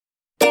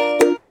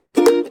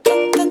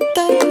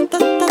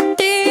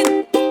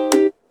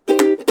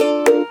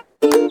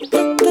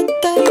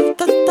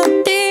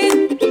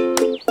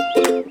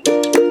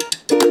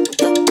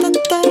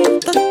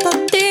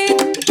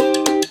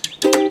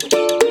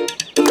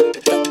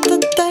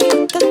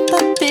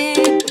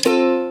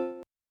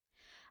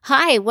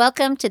Hi,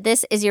 welcome to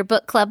This Is Your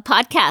Book Club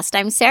podcast.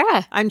 I'm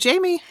Sarah. I'm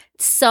Jamie.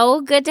 So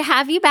good to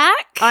have you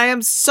back. I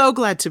am so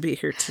glad to be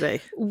here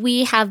today.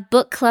 We have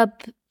book club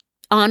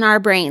on our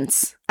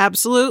brains.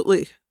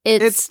 Absolutely.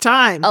 It's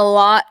time. A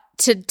lot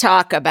to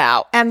talk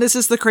about. And this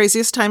is the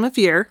craziest time of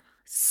year.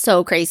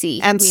 So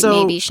crazy. And we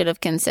maybe should have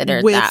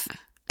considered with that.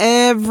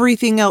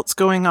 Everything else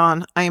going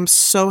on, I am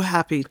so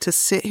happy to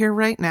sit here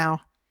right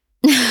now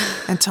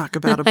and talk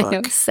about a book. I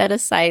know, set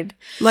aside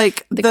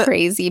like the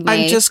crazy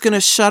May. I'm just going to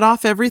shut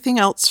off everything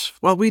else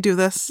while we do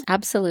this.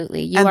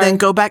 Absolutely. And then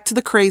go back to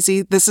the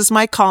crazy. This is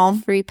my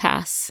calm. Free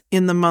pass.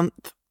 In the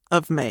month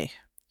of May.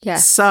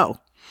 Yes. So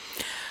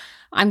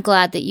I'm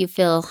glad that you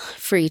feel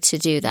free to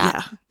do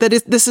that. Yeah.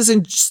 This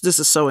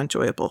is so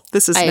enjoyable.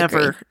 This is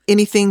never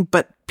anything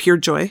but pure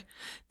joy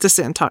to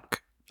sit and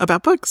talk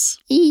about books.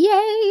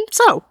 Yay.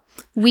 So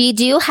we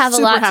do have a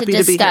lot to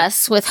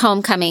discuss with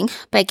Homecoming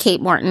by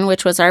Kate Morton,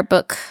 which was our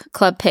book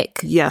club pick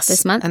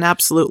this month. An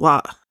absolute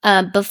lot.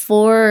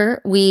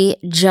 Before we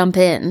jump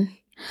in,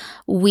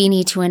 we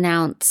need to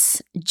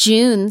announce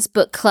June's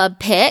book club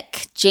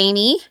pick.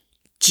 Jamie?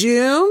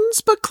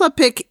 June's book club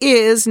pick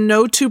is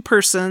No Two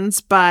Persons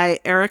by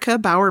Erica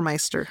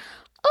Bauermeister.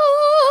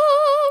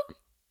 Oh,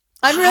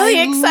 I'm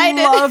really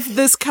excited. I love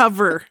this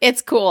cover.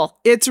 It's cool.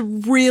 It's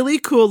really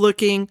cool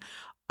looking.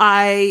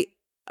 I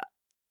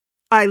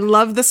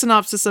love the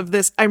synopsis of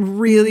this. I'm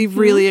really,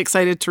 really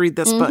excited to read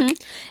this book.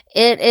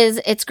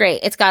 It's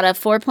great. It's got a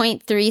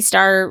 4.3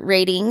 star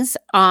ratings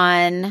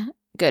on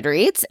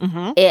Goodreads.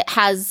 It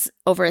has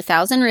over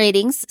 1,000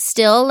 ratings.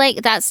 Still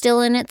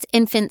in its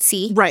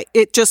infancy. Right.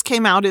 It just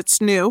came out.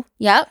 It's new.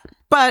 Yep.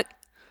 But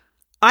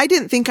I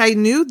didn't think I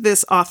knew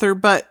this author,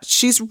 but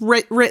she's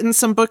written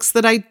some books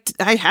that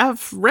I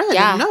have read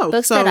and know.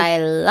 Books that I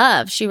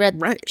love. She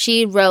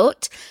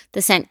wrote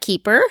The Scent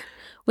Keeper,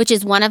 which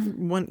is one of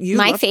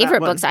my favorite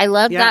books. I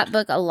love that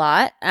book a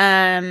lot.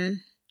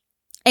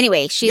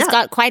 Anyway, she's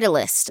got quite a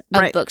list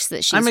of books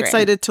that she's written. I'm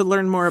excited to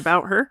learn more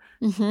about her.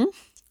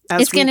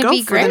 It's going to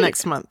be great. The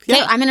next month. Okay,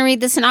 I'm going to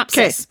read the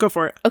synopsis. Okay, go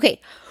for it. Okay.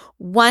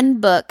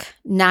 1 book,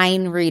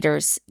 9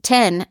 readers,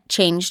 10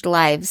 changed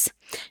lives.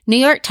 New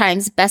York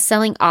Times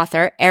bestselling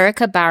author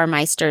Erica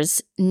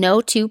Bauermeister's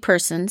No Two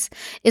Persons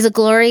is a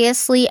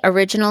gloriously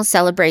original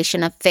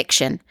celebration of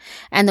fiction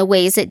and the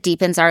ways it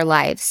deepens our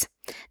lives.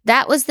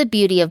 That was the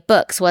beauty of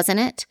books, wasn't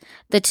it?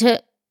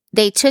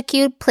 They took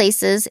you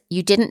places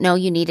you didn't know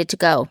you needed to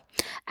go.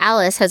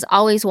 Alice has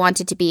always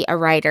wanted to be a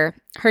writer.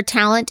 Her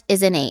talent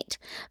is innate,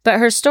 but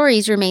her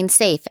stories remain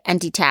safe and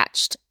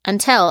detached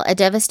until a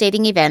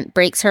devastating event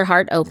breaks her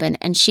heart open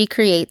and she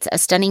creates a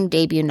stunning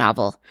debut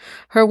novel.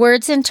 Her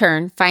words, in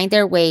turn, find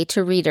their way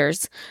to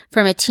readers,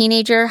 from a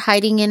teenager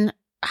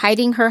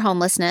hiding her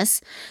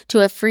homelessness to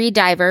a free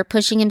diver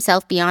pushing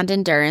himself beyond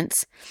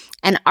endurance,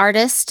 an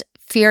artist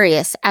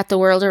furious at the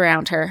world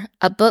around her,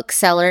 a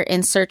bookseller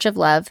in search of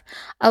love,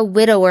 a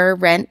widower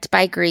rent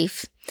by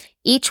grief.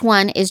 Each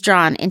one is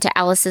drawn into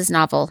Alice's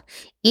novel.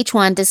 Each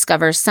one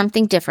discovers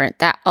something different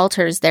that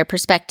alters their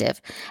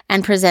perspective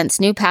and presents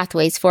new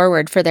pathways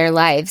forward for their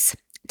lives.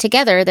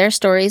 Together, their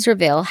stories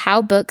reveal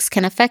how books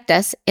can affect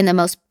us in the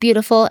most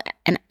beautiful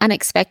and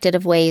unexpected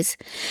of ways,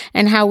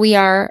 and how we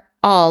are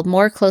all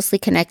more closely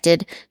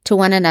connected to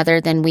one another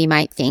than we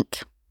might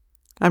think.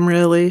 I'm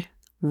really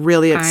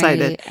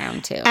excited. I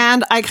am too.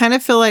 And I kind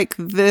of feel like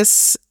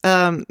this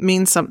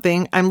means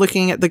something. I'm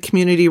looking at the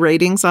community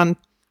ratings on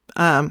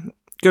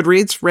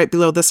Goodreads right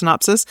below the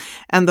synopsis.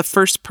 And the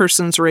first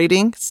person's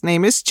rating, his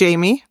name is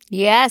Jamie.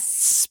 Yes.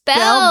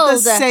 Spelled the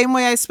same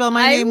way I spell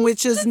my name,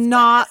 which is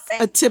not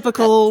a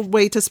typical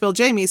way to spell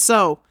Jamie.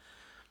 So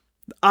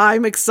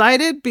I'm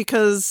excited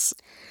because...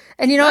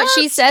 And you know what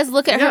she says?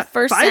 Look at her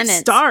first 5 sentence. 5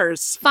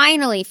 stars.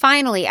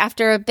 Finally,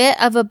 after a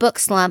bit of a book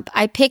slump,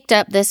 I picked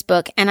up this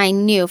book and I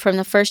knew from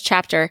the first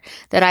chapter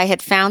that I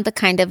had found the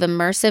kind of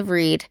immersive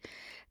read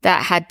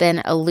that had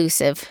been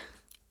elusive.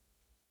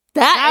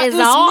 That is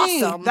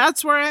awesome. Me.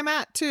 That's where I'm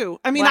at too.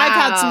 I mean, I've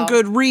had some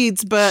good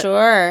reads, but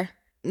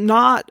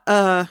not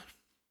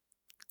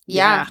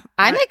Yeah,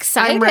 I'm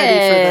excited. I'm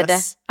ready for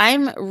this.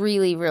 I'm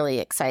really, really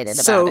excited about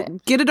it. So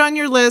get it on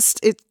your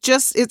list.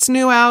 It's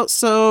new out,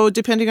 so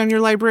depending on your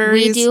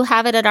libraries. We do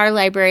have it at our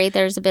library.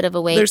 There's a bit of a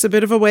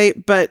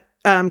wait. But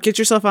get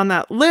yourself on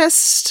that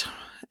list,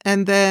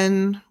 and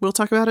then we'll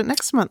talk about it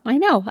next month. I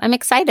know. I'm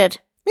excited.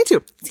 Me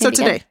too. So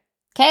today.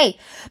 Okay.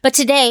 But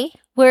today,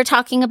 we're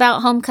talking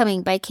about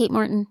Homecoming by Kate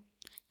Morton.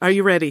 Are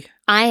you ready?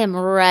 I am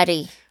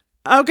ready.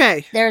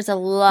 Okay. There's a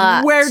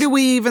lot. Where do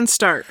we even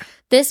start?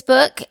 This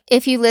book,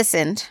 if you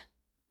listened,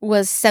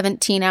 was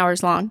 17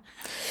 hours long.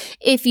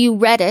 If you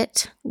read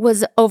it,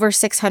 was over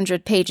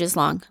 600 pages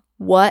long.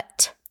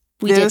 What?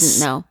 We didn't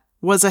know.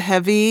 Was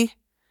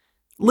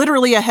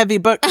literally a heavy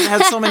book that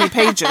had so many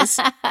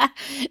pages.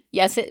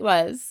 Yes, it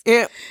was.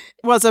 It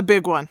was a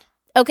big one.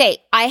 Okay,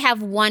 I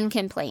have one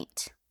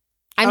complaint.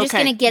 I'm just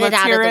going to get it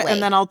out of the way.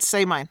 And then I'll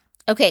say mine.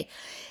 Okay.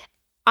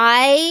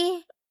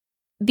 I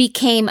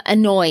became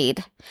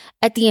annoyed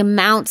at the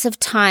amounts of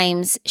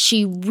times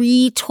she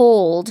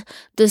retold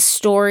the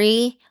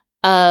story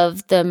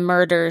of the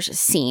murder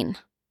scene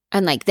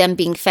and like them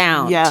being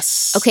found.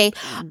 Yes. Okay.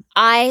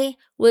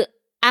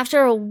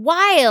 After a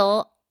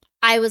while,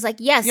 I was like,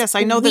 yes,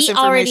 I know this we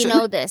already information.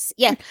 know this.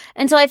 Yeah.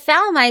 And so I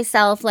found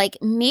myself like,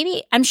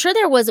 maybe, I'm sure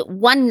there was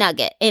one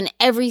nugget in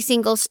every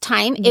single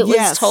time it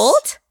was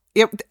told.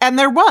 And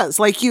there was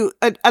like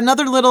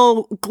another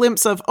little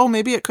glimpse of, oh,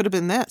 maybe it could have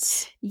been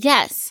this.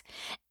 Yes.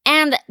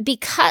 And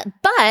because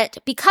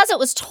it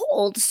was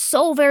told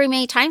so very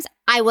many times,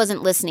 I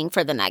wasn't listening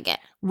for the nugget.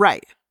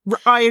 Right.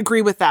 I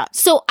agree with that.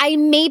 So I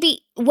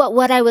maybe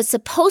what I was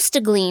supposed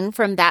to glean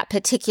from that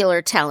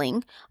particular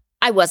telling,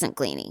 I wasn't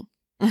gleaning.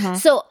 Mm-hmm.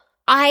 So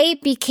I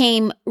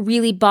became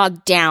really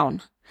bogged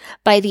down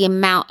by the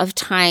amount of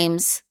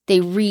times they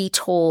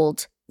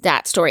retold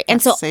that story.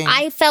 And so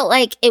I felt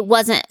like it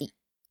wasn't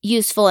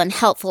useful and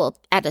helpful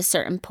at a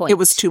certain point. It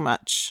was too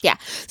much. Yeah.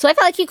 So I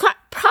felt like you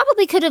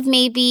probably could have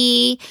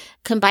maybe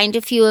combined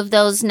a few of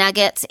those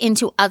nuggets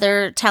into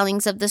other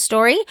tellings of the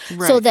story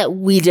so that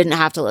we didn't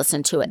have to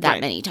listen to it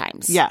that many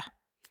times. Yeah.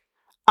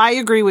 I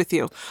agree with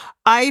you.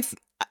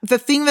 The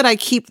thing that I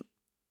keep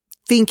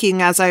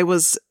thinking as I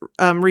was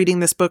reading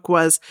this book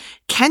was,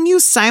 can you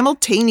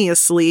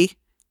simultaneously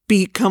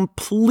be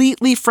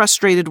completely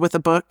frustrated with a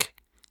book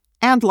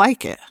and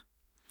like it?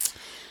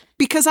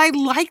 Because I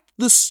liked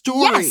the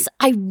story. Yes,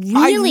 I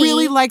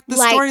really liked the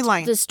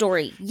storyline. The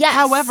story. Yes.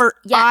 However,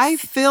 I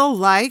feel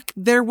like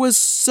there was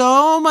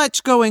so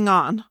much going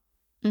on.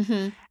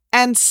 Mm-hmm.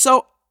 And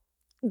so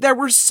there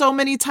were so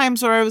many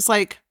times where I was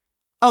like,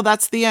 oh,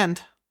 that's the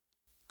end.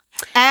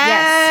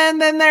 And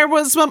then there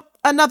was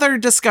another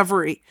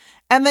discovery.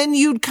 And then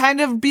you'd kind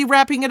of be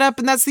wrapping it up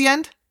and that's the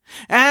end.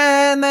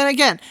 And then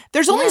again,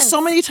 there's only so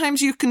many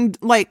times you can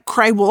like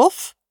cry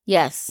wolf.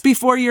 Yes.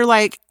 Before you're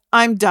like,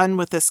 I'm done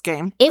with this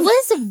game. It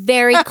was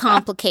very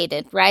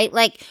complicated, right?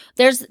 Like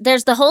there's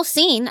the whole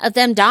scene of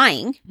them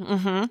dying,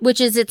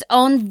 which is its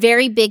own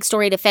very big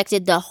story. It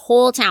affected the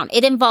whole town.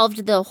 It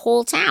involved the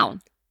whole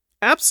town.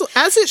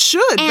 Absolutely. As it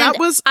should. And that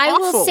was awful. I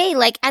will say,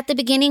 like, at the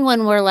beginning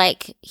when we're,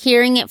 like,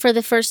 hearing it for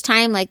the first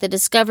time, like, the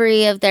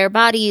discovery of their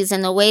bodies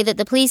and the way that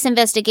the police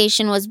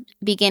investigation was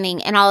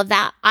beginning and all of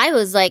that, I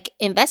was, like,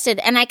 invested.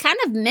 And I kind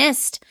of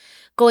missed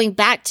going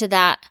back to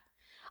that.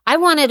 I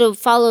wanted to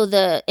follow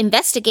the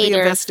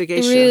investigator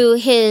through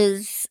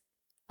his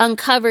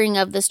uncovering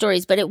of the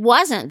stories, but it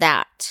wasn't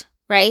that,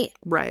 right?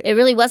 Right. It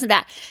really wasn't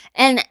that.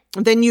 And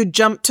then you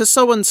jump to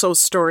so-and-so's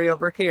story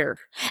over here.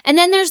 And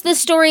then there's the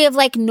story of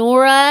like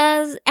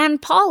Nora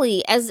and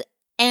Polly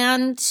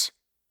and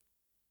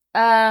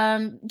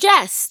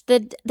Jess, their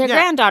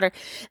granddaughter,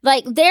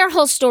 like their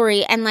whole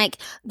story and like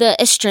the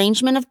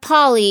estrangement of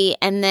Polly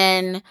and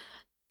then,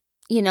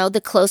 you know,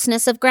 the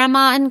closeness of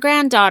grandma and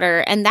granddaughter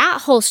and that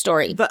whole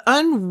story. The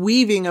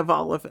unweaving of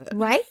all of it.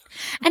 Right?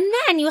 And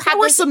then you have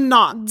this some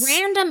knots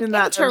random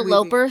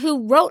interloper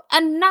who wrote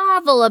a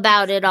novel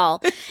about it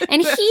all.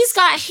 And he's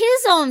got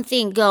his own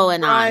thing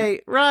going on.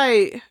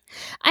 Right.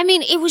 I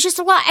mean, it was just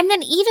a lot. And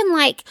then even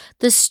like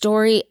the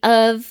story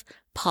of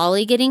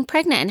Polly getting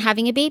pregnant and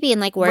having a baby and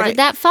like, where did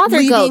that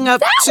father go? That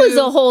was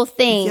a whole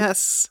thing.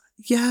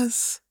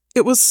 Yes.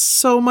 It was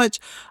so much.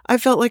 I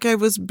felt like I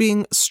was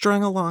being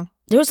strung along.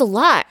 There was a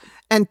lot.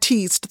 And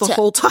teased the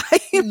whole time.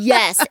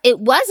 Yes, it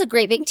was a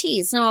great big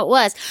tease. No, it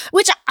was.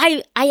 Which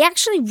I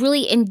actually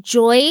really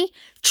enjoy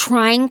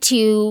trying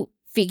to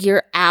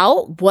figure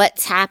out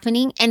what's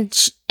happening.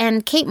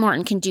 And Kate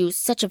Morton can do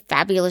such a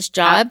fabulous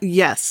job.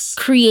 Yes.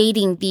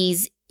 Creating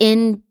these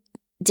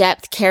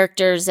in-depth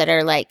characters that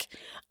are like,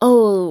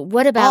 oh,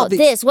 what about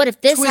this? What if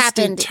this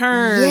happened?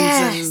 Turns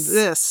and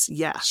this.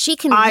 Yeah. She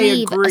can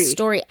weave a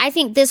story. I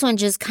think this one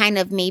just kind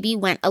of maybe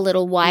went a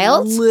little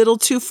wild. A little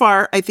too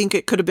far. I think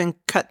it could have been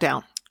cut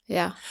down.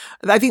 Yeah.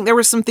 I think there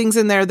were some things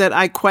in there that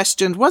I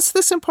questioned. Was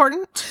this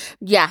important?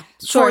 Yeah.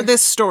 Sure. For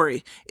this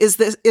story? Is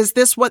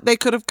this what they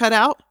could have cut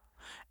out?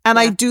 And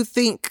I do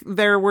think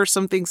there were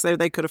some things there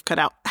they could have cut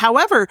out.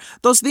 However,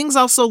 those things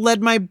also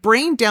led my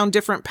brain down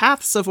different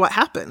paths of what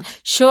happened.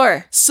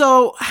 Sure.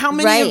 So how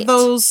many of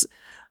those...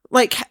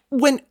 Like,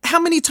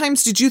 how many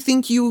times did you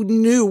think you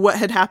knew what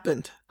had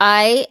happened?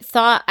 I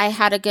thought I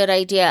had a good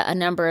idea a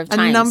number of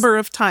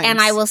times.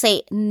 And I will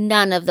say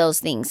none of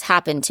those things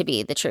happened to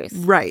be the truth.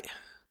 Right.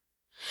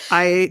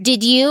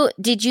 Did you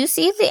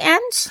see the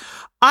end?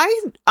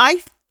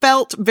 I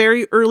felt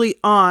very early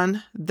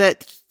on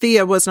that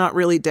Thea was not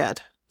really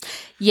dead.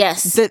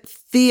 Yes. That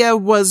Thea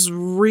was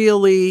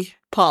really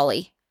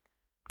Polly.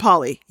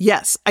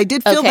 Yes. I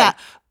did feel that.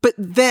 But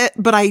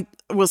I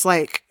was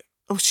like,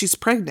 oh, she's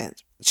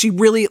pregnant. She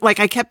really, like,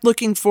 I kept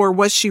looking for,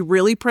 was she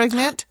really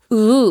pregnant?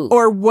 Ooh.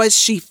 Or was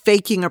she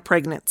faking a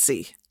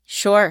pregnancy?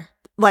 Sure.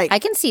 Like, I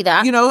can see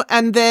that. You know,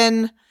 and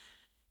then,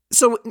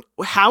 so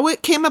how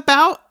it came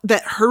about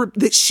that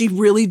she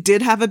really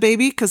did have a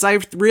baby, because I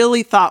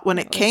really thought when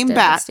it came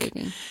back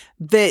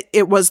that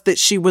it was that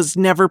she was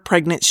never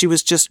pregnant. She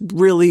was just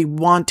really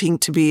wanting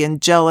to be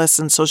and jealous.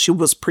 And so she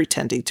was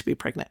pretending to be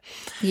pregnant.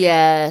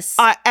 Yes.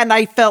 And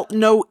I felt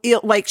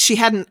like she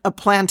hadn't a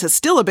plan to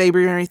steal a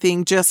baby or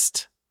anything,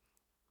 just...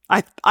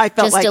 I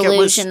felt just like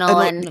delusional it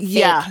was and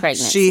fake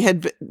pregnancy. she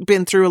had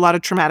been through a lot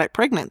of traumatic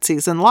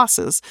pregnancies and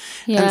losses.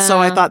 Yeah. And so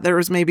I thought there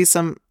was maybe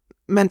some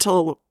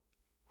mental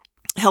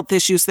health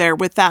issues there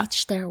with that.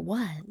 Which there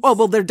was. Oh,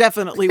 well, there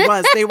definitely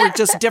was. They were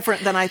just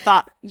different than I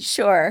thought.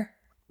 Sure.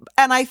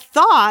 And I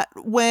thought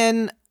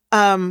when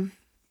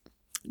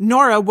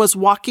Nora was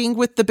walking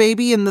with the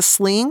baby in the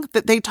sling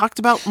that they talked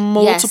about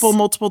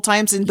multiple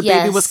times, and the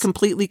baby was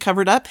completely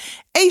covered up.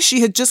 She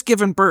had just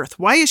given birth.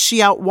 Why is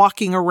she out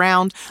walking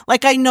around?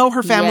 Like, I know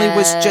her family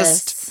was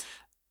just,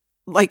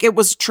 like, it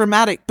was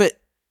traumatic, but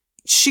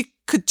she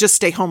could just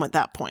stay home at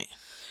that point.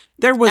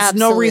 There was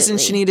no reason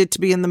she needed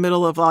to be in the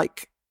middle of,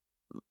 like,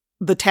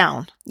 the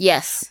town.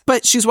 Yes.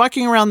 But she's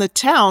walking around the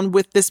town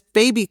with this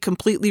baby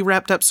completely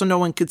wrapped up so no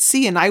one could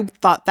see. And I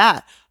thought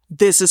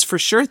this is for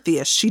sure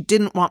Thea. She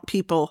didn't want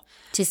people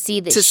to see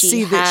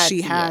that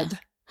she had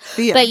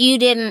Thea. But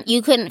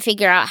you couldn't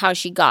figure out how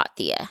she got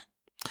Thea.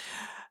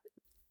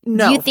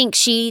 No. You think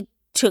she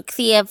took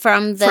Thea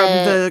from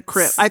the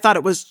crib? I thought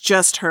it was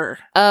just her.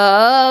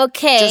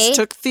 Okay. Just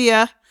took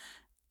Thea,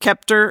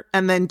 kept her,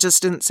 and then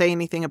just didn't say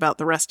anything about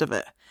the rest of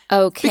it.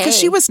 Okay. Because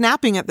she was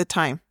napping at the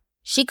time.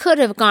 She could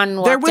have gone and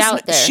walked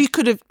out there. She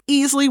could have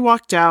easily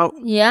walked out,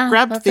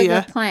 grabbed that's Thea.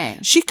 A good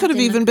plan. She could have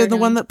even been the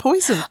one that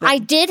poisoned them. I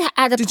did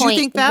at a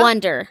point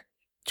wonder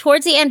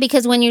towards the end,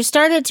 because when you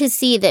started to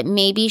see that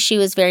maybe she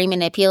was very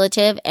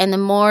manipulative, and the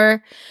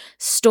more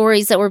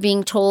stories that were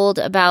being told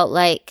about,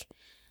 like,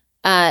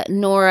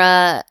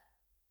 Nora,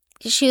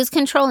 she was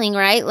controlling,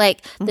 right?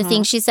 Like the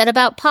things she said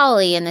about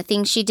Polly and the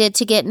things she did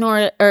to get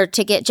Nora, or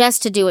to get Jess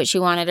to do what she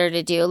wanted her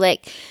to do.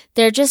 Like,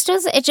 it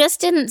just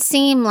didn't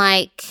seem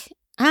like,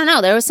 I don't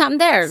know, there was something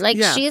there. Like,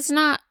 she's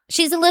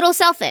a little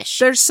selfish.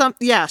 There's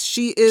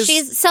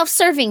she's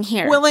self-serving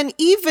here. Well, and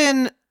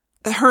even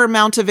her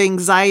amount of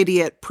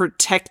anxiety at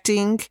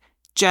protecting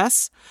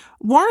Jess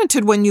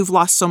warranted when you've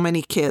lost so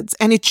many kids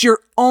and it's your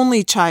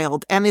only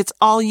child and it's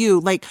all you.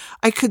 Like,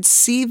 I could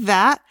see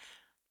that,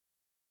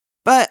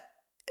 but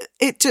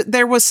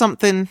there was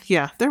something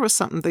a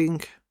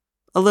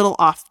little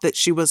off, that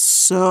she was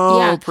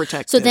so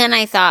protective. So then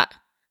I thought,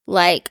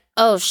 like,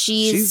 oh,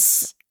 she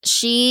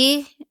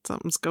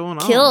something's going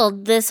on.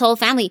 Killed this whole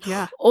family.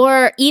 Yeah.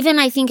 Or even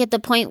I think at the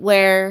point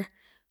where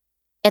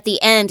at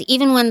the end,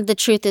 even when the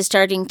truth is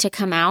starting to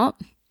come out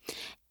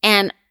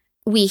and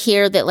we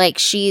hear that, like,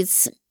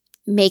 she's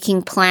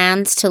making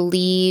plans to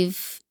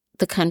leave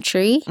the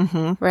country,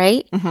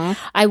 right? Mm-hmm.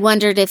 I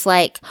wondered if,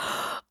 like,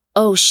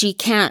 oh, she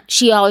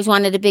always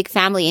wanted a big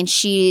family and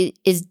she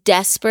is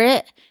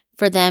desperate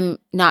for them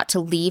not to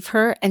leave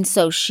her, and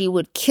so she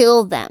would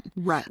kill them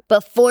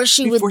before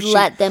she would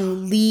let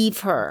them leave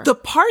her. The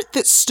part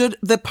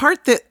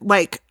that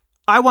like,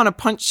 I want to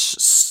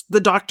punch the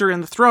doctor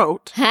in the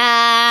throat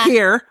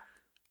here,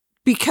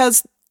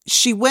 because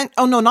she went,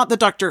 oh no, not the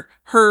doctor,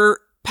 her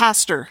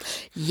pastor.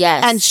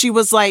 Yes. And she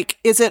was like,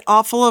 is it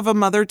awful of a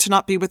mother to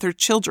not be with her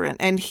children?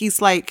 And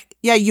he's like,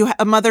 yeah,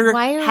 a mother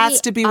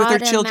has to be with her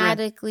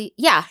children.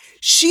 Yeah.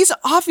 She's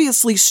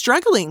obviously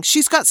struggling.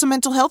 She's got some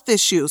mental health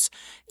issues.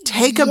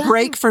 Take a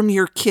break from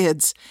your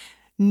kids.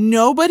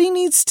 Nobody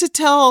needs to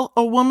tell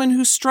a woman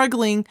who's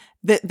struggling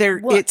that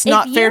it's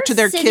not fair to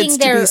their kids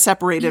to be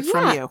separated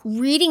from you.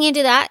 Reading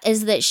into that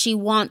is that she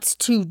wants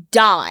to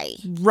die.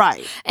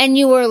 Right. And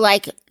you were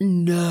like,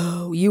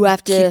 no, you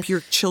have to keep your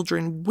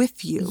children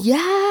with you.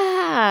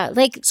 Yeah.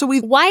 Like, so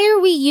why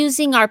are we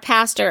using our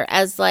pastor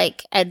as,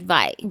 like,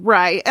 advice?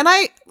 Right. And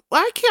I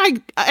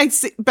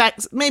see back,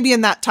 maybe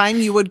in that time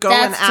you would go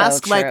and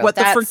ask, like, what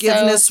the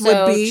forgiveness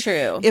would be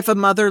if a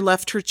mother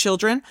left her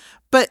children.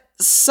 But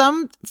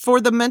for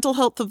the mental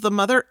health of the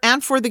mother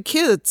and for the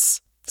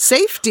kids'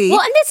 safety,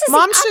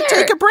 mom should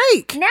take a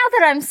break. Now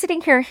that I'm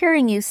sitting here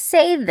hearing you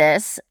say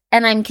this,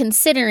 and I'm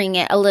considering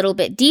it a little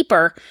bit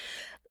deeper,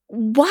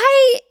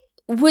 why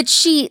would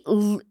she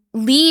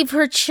leave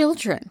her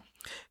children?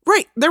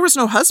 Right. There was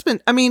no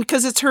husband. I mean,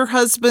 because it's her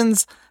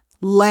husband's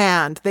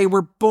land. They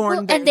were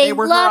born there. And they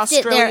were loved her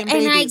Australian it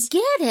there. babies.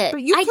 And I get it.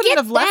 But you couldn't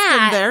have left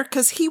him there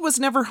because he was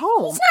never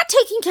home. He's not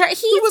taking care.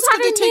 He was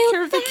going to take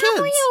care of the kids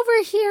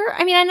over here.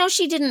 I mean, I know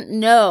she didn't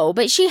know,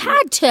 but she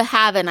had to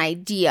have an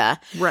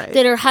idea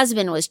that her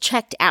husband was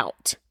checked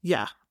out.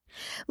 Yeah.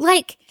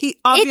 Like, he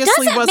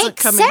obviously wasn't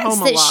coming home a lot. It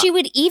doesn't make sense that she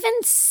would even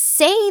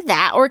say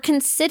that or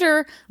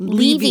consider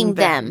leaving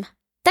them.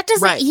 That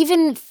doesn't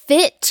even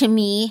fit to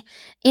me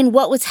in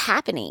what was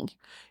happening.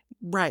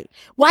 Right.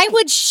 Why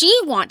would she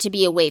want to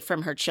be away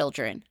from her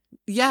children?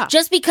 Yeah.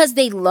 Just because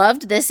they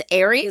loved this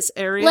area?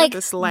 Like,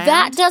 this land?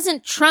 That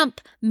doesn't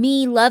trump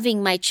me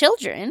loving my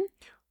children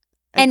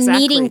and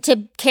needing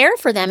to care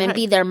for them and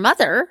be their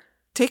mother.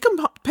 Take them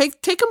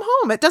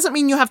home. It doesn't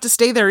mean you have to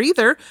stay there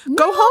either. No.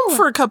 Go home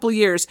for a couple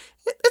years.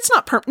 It's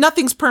not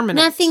nothing's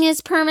permanent. Nothing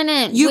is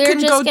permanent. You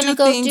can go do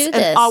things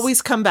and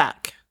always come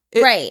back.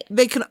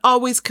 They can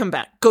always come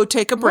back. Go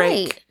take a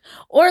break. Right.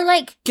 Or,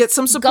 like, get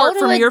some support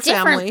from your family.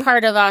 Go to a different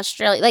part of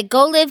Australia. Like,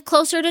 go live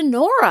closer to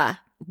Nora.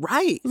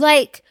 Right.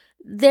 Like,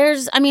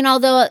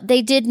 although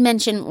they did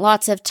mention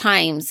lots of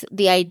times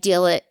the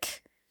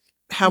idyllic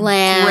how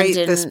land great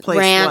and this place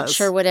ranch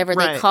was. or whatever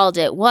Right. they called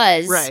it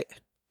was. Right.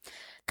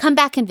 Come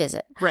back and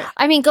visit. Right.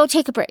 I mean, go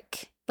take a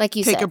break, like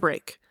you said. Take a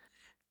break.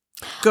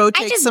 Go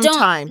take some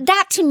time.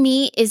 That to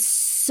me is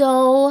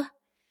so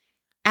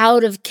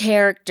out of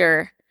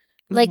character.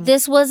 Like,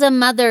 this was a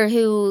mother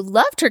who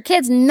loved her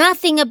kids.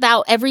 Nothing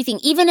about everything,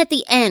 even at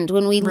the end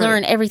when we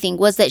learn everything,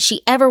 was that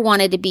she ever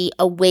wanted to be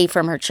away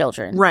from her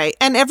children. Right.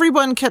 And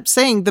everyone kept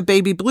saying the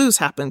baby blues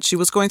happened. She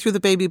was going through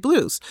the baby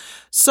blues.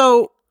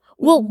 So,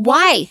 well,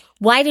 why?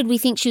 Why did we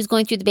think she was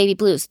going through the baby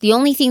blues? The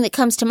only thing that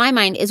comes to my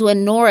mind is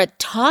when Nora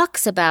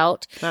talks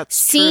about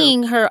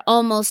seeing her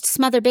almost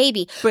smother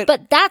baby.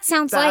 But that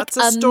sounds like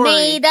a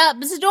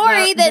made-up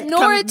story that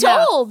Nora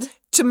told.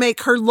 To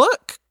make her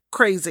look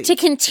crazy. To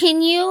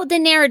continue the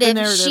narrative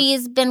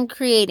she's been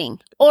creating.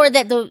 Or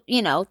that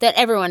that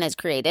everyone has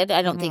created.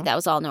 I don't think that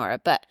was all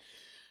Nora, but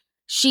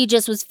she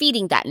just was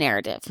feeding that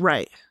narrative.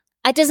 Right.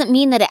 It doesn't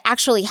mean that it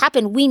actually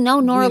happened. We know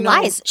Nora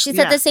lies. She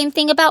said the same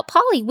thing about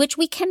Polly, which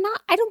we cannot.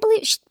 I don't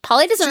believe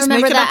Polly doesn't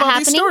remember that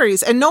happening. These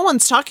stories, and no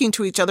one's talking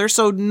to each other,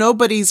 so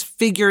nobody's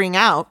figuring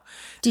out.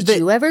 Did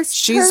you ever?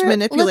 She's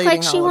manipulating. Look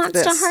like she all wants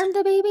of this. to harm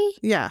the baby.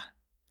 Yeah,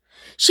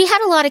 she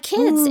had a lot of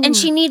kids, and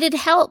she needed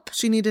help.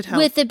 She needed help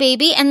with the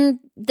baby, and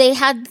they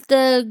had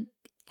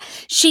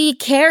She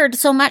cared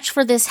so much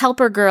for this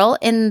helper girl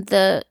in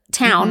the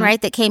town,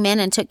 right? That came in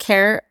and took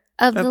care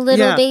of the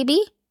little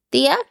baby,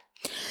 Thea.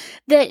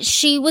 That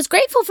she was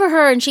grateful for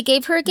her and she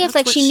gave her a gift.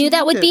 Like she knew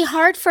that would be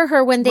hard for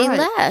her when they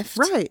left.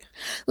 Right.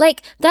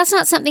 Like that's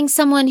not something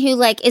someone who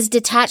like is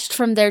detached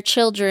from their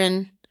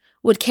children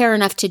would care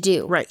enough to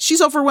do. Right.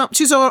 She's overwhelmed.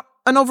 She's an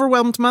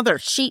overwhelmed mother.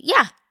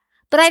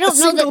 But I don't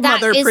know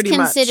that is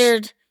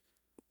considered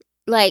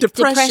like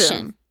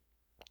depression.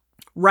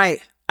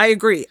 Right. I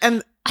agree.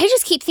 And I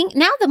just keep thinking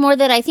now the more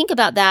that I think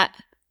about that,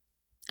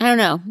 I don't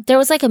know. There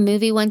was like a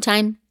movie one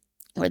time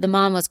where the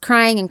mom was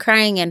crying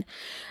and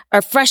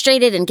are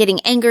frustrated and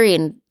getting angry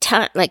and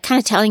like kind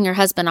of telling her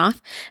husband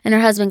off. And her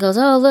husband goes,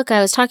 "Oh, look,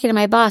 I was talking to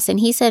my boss and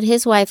he said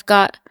his wife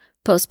got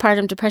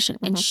postpartum depression."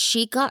 And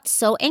she got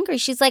so angry.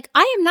 She's like,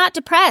 "I am not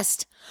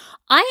depressed.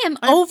 I'm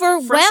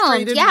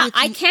overwhelmed. Yeah,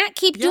 I can't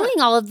keep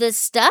doing all of this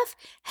stuff.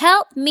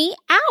 Help me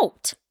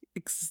out."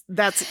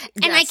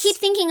 And I keep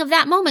thinking of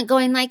that moment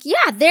going like,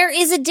 yeah, there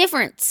is a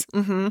difference.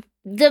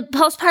 The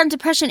postpartum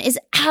depression is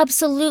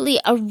absolutely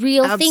a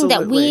real thing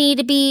that we need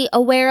to be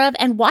aware of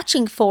and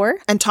watching for.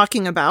 And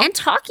talking about.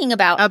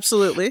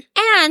 Absolutely.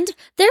 And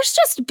there's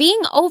just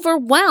being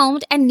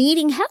overwhelmed and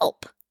needing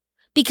help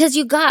because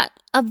you got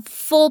a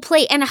full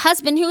plate and a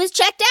husband who is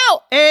checked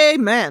out.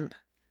 Amen.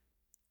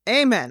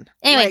 Anyway,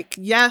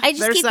 I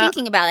just keep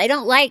thinking about it. I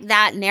don't like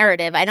that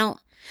narrative. I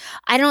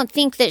don't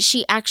think that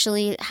she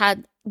actually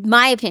had,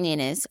 my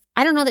opinion is,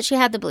 I don't know that she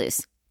had the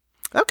blues.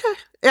 Okay.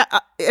 Yeah,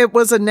 it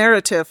was a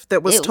narrative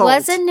that was told. It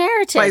was a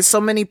narrative. By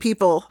so many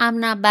people. I'm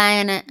not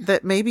buying it.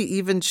 That maybe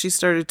even she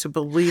started to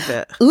believe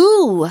it.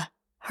 Ooh,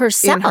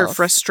 herself. In her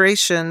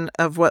frustration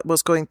of what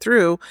was going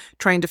through,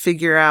 trying to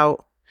figure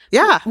out,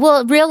 yeah.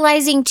 Well,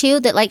 realizing too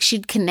that like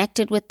she'd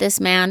connected with this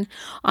man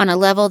on a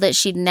level that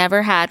she'd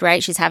never had,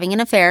 right? She's having an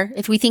affair.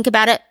 If we think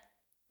about it,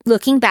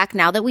 looking back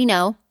now that we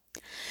know,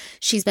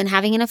 she's been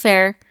having an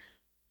affair.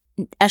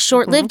 A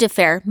short-lived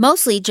affair,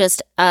 mostly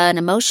just an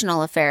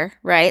emotional affair,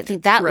 right? I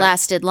think that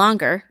lasted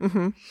longer.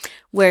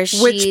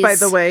 Which, by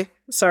the way,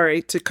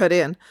 sorry to cut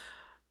in,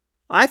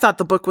 I thought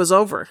the book was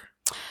over.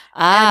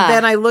 And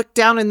then I looked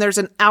down and there's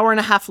an hour and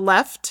a half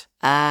left.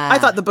 I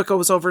thought the book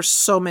was over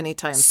so many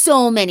times.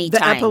 The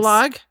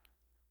epilogue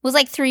was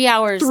like 3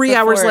 hours. 3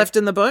 hours left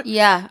in the book.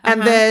 Yeah.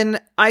 And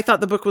then I thought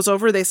the book was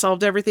over. They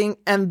solved everything.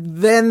 And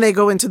then they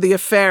go into the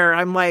affair.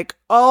 I'm like,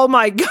 oh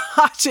my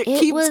gosh, it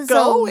keeps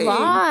going. A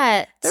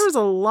lot. There was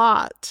a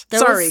lot.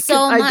 Sorry, was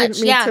so much. I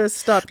didn't mean to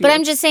stop you. But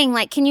I'm just saying,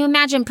 like, can you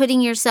imagine putting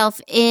yourself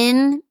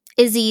in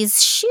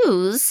Izzy's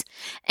shoes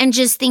and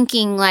just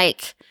thinking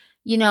like,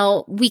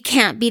 we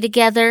can't be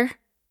together.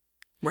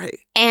 Right.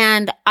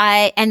 And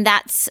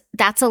that's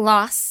a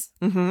loss.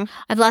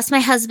 I've lost my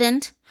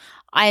husband.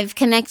 I've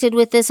connected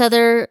with this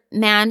other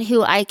man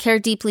who I care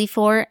deeply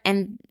for,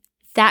 and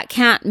that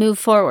can't move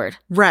forward.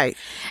 Right.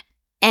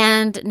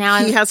 And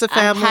now he has a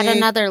family. I've had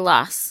another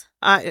loss.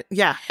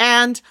 Yeah.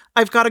 And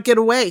I've got to get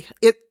away.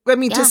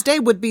 To stay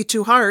would be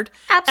too hard.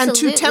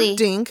 Absolutely. And too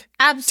tempting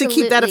to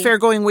keep that affair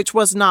going, which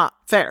was not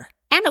fair.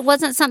 And it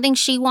wasn't something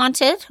she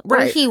wanted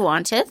or he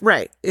wanted.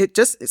 Right.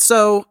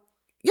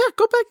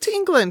 Go back to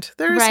England.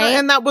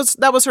 And that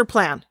was her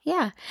plan.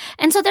 Yeah.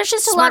 And so there's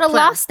just a lot of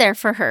loss there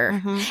for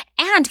her.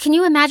 And can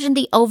you imagine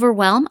the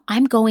overwhelm?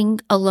 I'm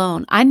going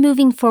alone. I'm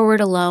moving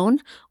forward alone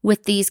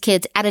with these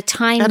kids at a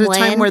time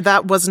where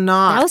that was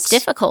not. That was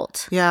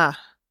difficult. Yeah.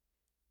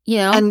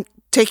 And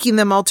taking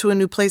them all to a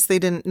new place they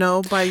didn't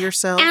know by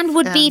yourself. And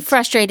would be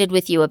frustrated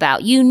with you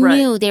about. You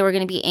knew they were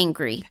going to be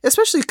angry.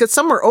 Especially because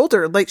some were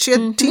older. Like she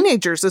had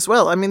teenagers as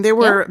well. I mean, they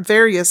were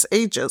various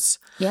ages.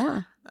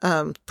 Yeah.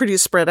 Pretty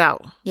spread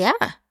out. Yeah.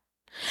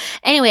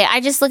 Anyway, I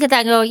just look at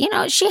that and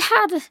go,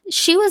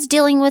 she was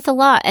dealing with a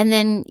lot. And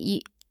then,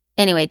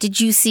 anyway, did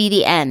you see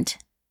the end?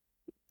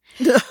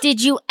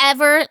 Did you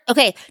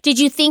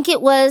think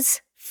it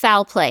was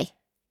foul play?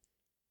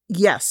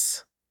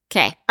 Yes.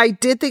 Okay. I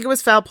did think it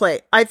was foul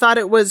play. I thought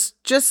it was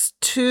just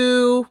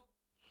too...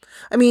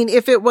 I mean,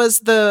 if it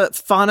was the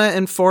fauna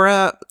and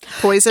flora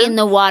poison... In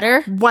the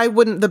water? Why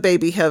wouldn't the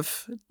baby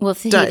have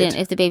died?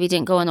 If the baby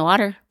didn't go in the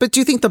water. But do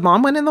you think the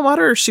mom went in the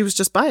water or she was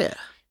just by it?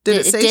 Did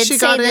it say she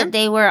got in? That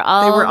they were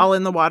all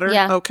in the water?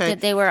 Yeah. Okay.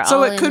 They were all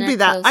so it could be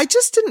that. clothes. I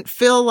just didn't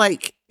feel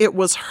like it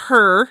was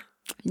her.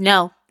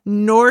 No.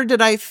 Nor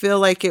did I feel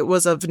like it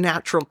was of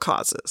natural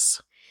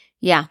causes.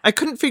 Yeah. I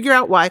couldn't figure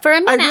out why. For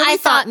a minute, really I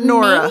thought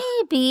Nora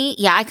maybe.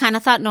 Yeah, I kind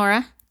of thought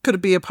Nora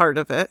could be a part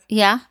of it.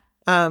 Yeah.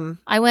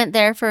 I went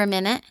there for a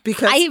minute.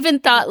 Because I even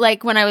thought,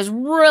 like, when I was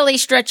really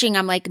stretching,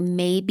 I'm like,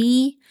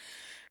 maybe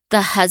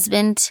the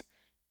husband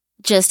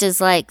just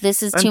is like,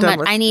 this is too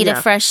much. I need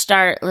a fresh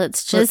start.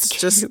 Let's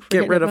just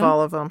get rid of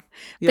all of them.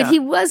 Yeah. But he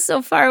was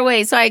so far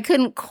away, so I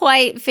couldn't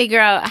quite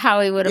figure out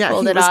how he would have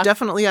pulled it off. He was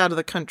definitely out of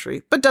the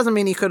country. But doesn't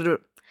mean he could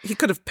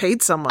have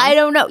paid someone. I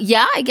don't know.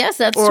 Yeah, I guess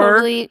that's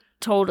totally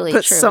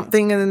put true.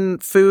 something in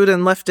food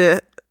and left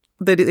it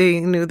that they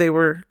knew they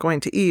were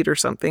going to eat or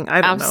something.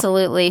 I don't know.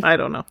 Absolutely. I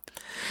don't know.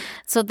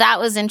 So that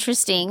was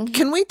interesting.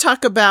 Can we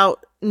talk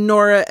about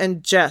Nora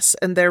and Jess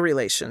and their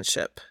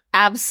relationship?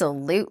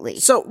 Absolutely.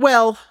 So,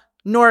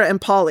 Nora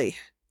and Polly.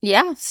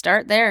 Yeah,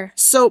 start there.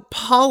 So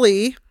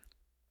Polly,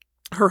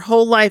 her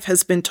whole life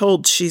has been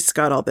told she's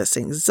got all this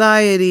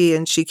anxiety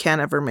and she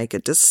can't ever make a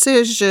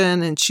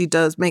decision and she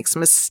makes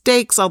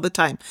mistakes all the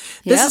time.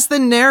 Yep. This is the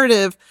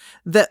narrative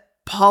that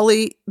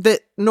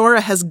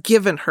Nora has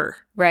given her.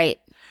 Right.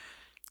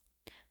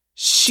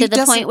 To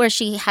the point where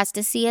she has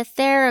to see a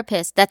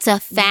therapist. That's a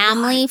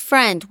family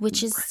friend,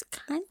 which is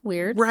kind of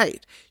weird.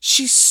 Right.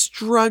 She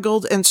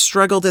struggled and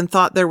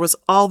thought there was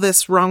all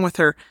this wrong with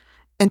her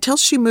until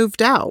she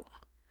moved out.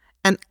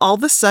 And all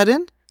of a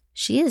sudden,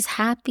 she is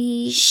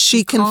happy.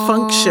 She can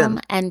function.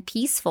 And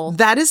peaceful.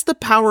 That is the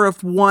power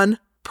of one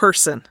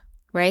person.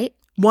 Right?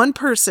 One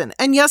person.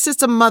 And yes,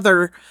 it's a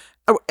mother.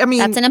 I mean,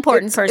 that's an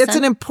important person. It's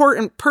an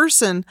important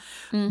person.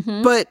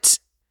 Mm-hmm. But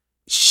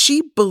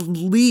she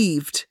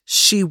believed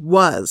she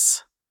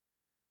was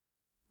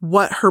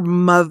what her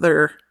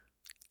mother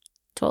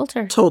told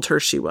her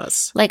she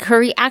was. Like her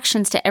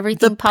reactions to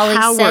everything Polly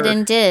said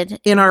and did.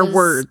 In our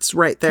words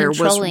right there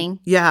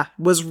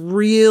was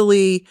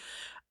really,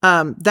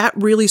 that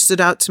really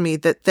stood out to me.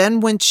 That then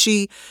when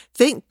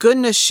thank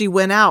goodness she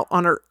went out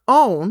on her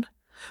own,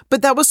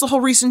 but that was the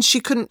whole reason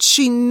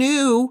she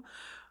knew,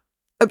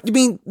 I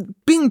mean,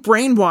 being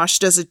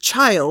brainwashed as a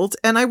child,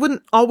 and I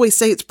wouldn't always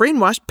say it's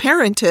brainwashed,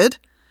 parented.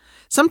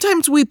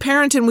 Sometimes we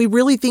parent and we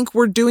really think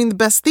we're doing the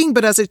best thing,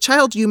 but as a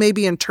child, you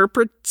maybe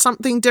interpret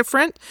something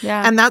different.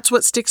 Yeah. And that's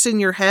what sticks in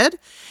your head.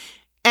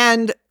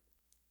 And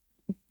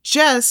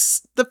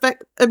Jess,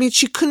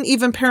 she couldn't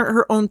even parent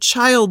her own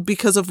child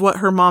because of what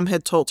her mom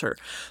had told her.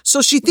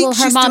 So she thinks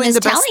she's doing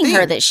the best thing. Her mom is telling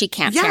her that she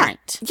can't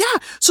parent. Yeah.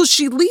 So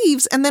she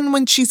leaves. And then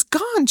when she's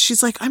gone,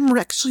 she's like, I'm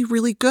actually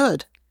really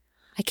good.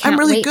 I can't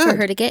wait for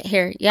her to get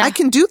here. Yeah. I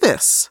can do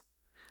this.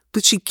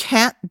 But she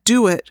can't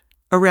do it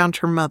around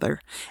her mother.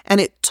 And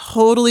it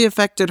totally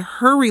affected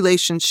her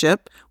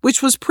relationship,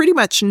 which was pretty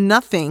much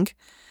nothing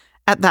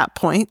at that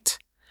point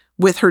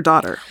with her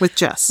daughter, with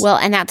Jess. Well,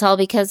 and that's all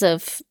because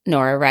of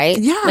Nora, right?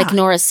 Yeah. Like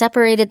Nora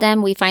separated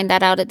them. We find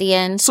that out at the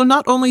end. So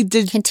not only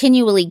did...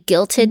 Continually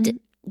guilted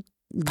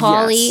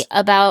Polly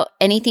about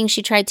anything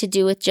she tried to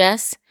do with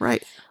Jess.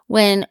 Right.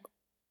 When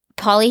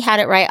Polly had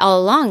it right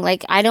all along.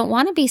 Like, I don't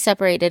want to be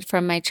separated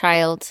from my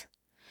child.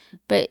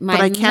 But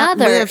my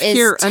mother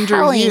is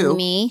telling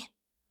me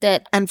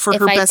that and for if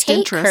her I best take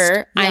interest,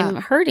 her, I'm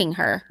hurting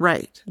her.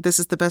 Right. This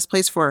is the best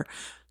place for her.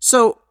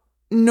 So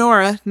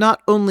Nora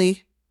not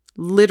only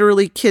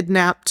literally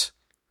kidnapped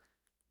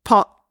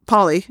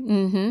Polly,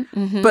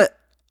 but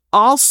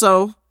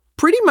also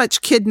pretty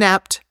much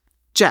kidnapped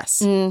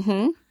Jess.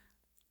 Mm-hmm.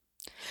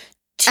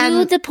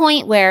 To the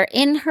point where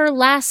in her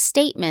last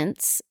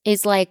statements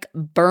is like,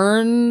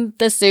 burn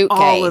the suitcase.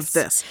 All of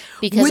this.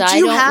 Because I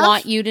don't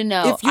want you to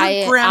know.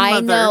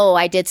 I know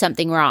I did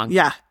something wrong.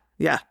 Yeah.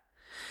 Yeah.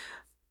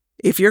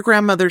 If your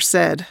grandmother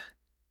said,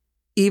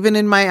 even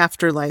in my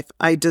afterlife,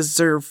 I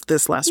deserve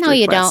this last request. No,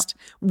 you don't.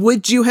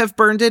 Would you have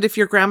burned it if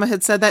your grandma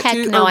had said that to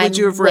you? No, or would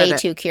you have read it? I'm way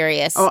too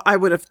curious. Oh, I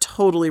would have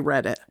totally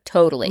read it.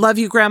 Totally. Love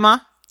you, Grandma.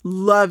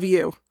 Love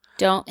you.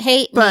 Don't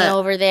hate me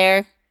over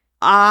there.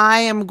 I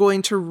am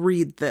going to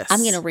read this. I'm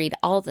going to read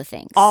all the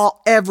things.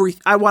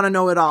 I want to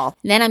know it all.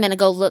 Then I'm going to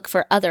go look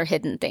for other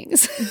hidden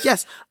things.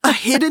 Yes, a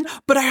hidden,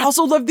 but I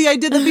also love the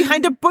idea that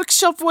behind a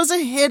bookshelf was a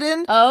hidden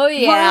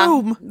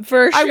room.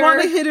 For sure. I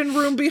want a hidden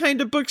room behind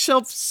a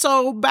bookshelf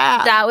so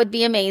bad. That would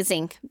be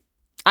amazing.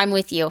 I'm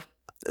with you.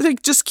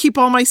 Like, just keep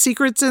all my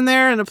secrets in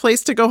there and a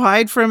place to go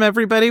hide from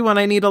everybody when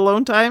I need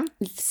alone time.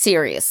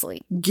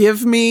 Seriously.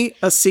 Give me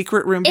a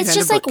secret room behind a bookcase.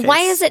 It's just like,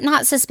 why is it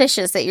not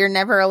suspicious that you're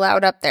never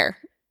allowed up there?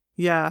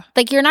 Yeah.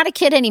 Like, you're not a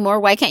kid anymore.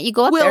 Why can't you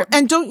go up there?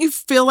 And don't you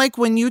feel like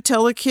when you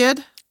tell a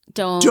kid,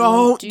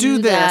 don't do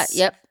this.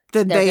 Yep.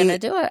 Then they're going to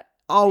do it.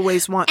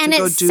 always want to and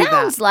go it do that.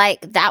 sounds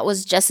like that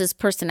was just his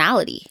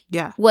personality.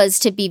 Yeah. Was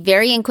to be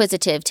very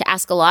inquisitive, to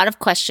ask a lot of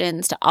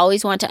questions, to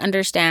always want to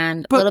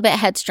understand, a little bit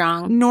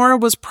headstrong. Nora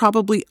was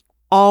probably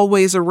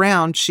always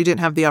around. She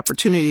didn't have the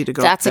opportunity to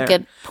go That's up there. a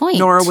good point.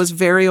 Nora was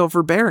very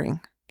overbearing.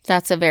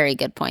 That's a very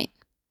good point.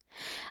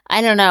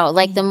 I don't know.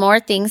 Like, the more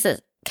things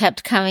that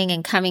kept coming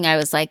and coming, I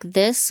was like,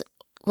 this,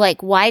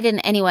 like, why didn't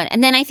anyone?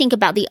 And then I think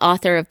about the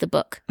author of the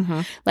book.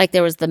 Mm-hmm. Like,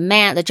 there was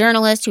the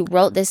journalist who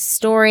wrote this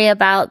story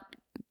about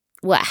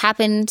what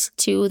happened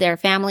to their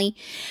family.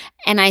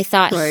 And I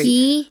thought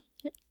he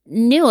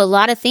knew a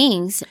lot of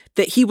things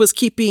that he was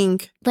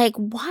keeping. Like,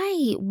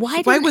 why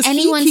was didn't he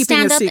anyone keeping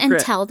stand a up secret? and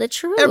tell the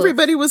truth?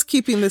 Everybody was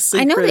keeping this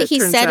secret. I know that he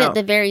said out. at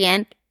the very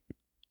end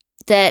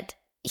that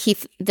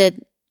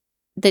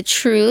the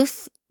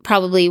truth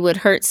probably would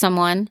hurt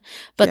someone,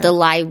 but the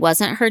lie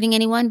wasn't hurting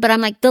anyone. But I'm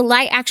like, the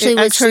lie actually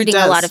was hurting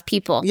a lot of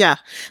people. Yeah.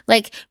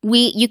 Like,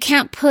 you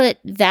can't put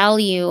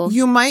value.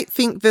 You might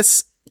think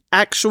this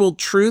actual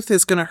truth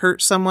is going to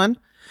hurt someone,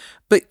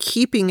 but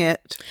keeping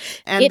it.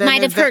 And it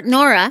might have hurt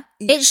Nora.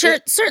 It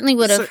certainly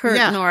would have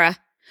hurt Nora.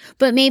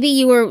 But maybe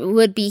you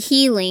would be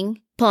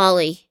healing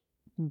Polly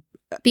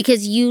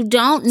because you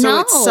don't know. So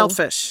it's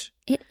selfish.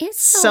 It is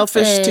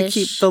selfish to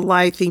keep the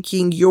lie,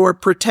 thinking you're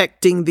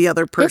protecting the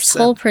other person.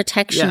 This whole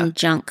protection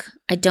junk.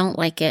 I don't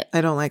like it. I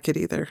don't like it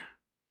either.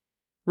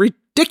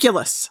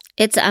 Ridiculous.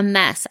 It's a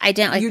mess. I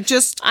didn't like. You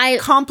just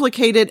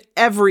complicated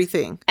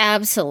everything.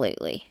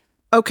 Absolutely.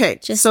 Okay.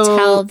 Just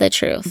tell the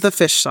truth. The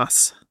fish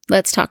sauce.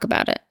 Let's talk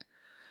about it.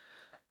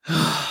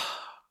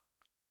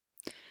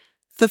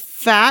 The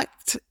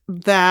fact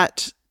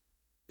that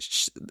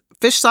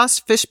fish sauce,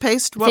 fish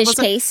paste, what was it?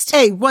 Fish paste.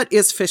 Hey, what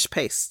is fish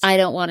paste? I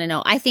don't want to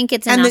know. I think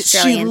it's an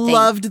Australian thing. And that she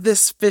loved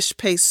this fish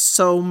paste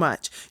so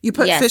much. You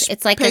put fish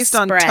paste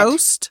on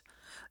toast,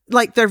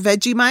 like their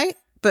Vegemite,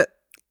 but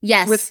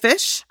with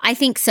fish? I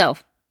think so.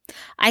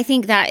 I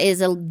think that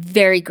is a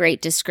very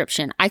great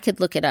description. I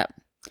could look it up.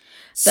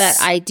 But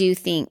I do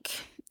think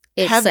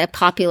it's a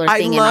popular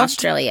thing in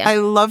Australia. I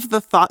love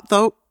the thought,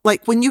 though.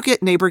 Like, when you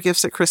get neighbor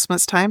gifts at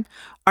Christmas time,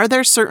 are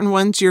there certain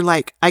ones you're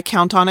like, I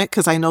count on it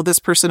because I know this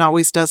person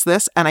always does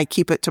this and I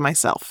keep it to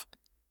myself?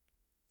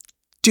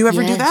 Do you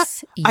ever do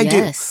that? I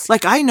do.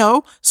 Like, I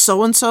know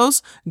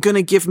so-and-so's going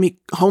to give me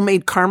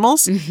homemade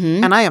caramels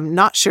and I am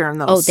not sharing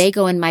those. Oh, they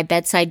go in my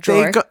bedside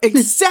drawer.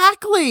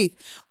 Exactly.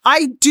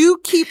 I do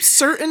keep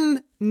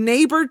certain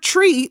neighbor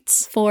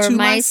treats for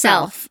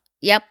myself.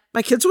 Yep.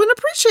 My kids wouldn't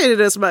appreciate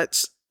it as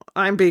much.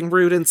 I'm being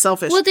rude and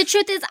selfish. Well, the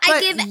truth is, I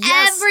give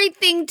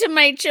everything to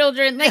my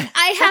children. Like,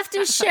 I have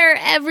to share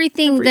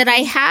everything that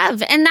I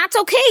have, and that's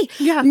okay.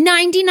 Yeah.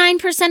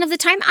 99% of the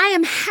time, I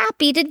am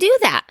happy to do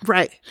that.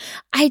 Right.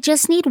 I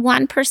just need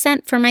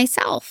 1% for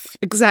myself.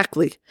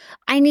 Exactly.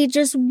 I need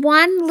just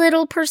one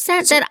little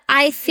percent that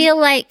I feel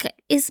like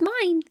is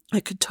mine. I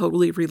could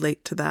totally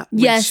relate to that.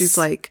 Yes. She's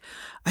like,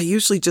 I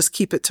usually just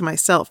keep it to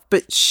myself,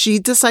 but she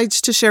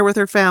decides to share with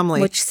her family.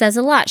 Which says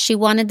a lot. She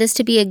wanted this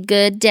to be a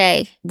good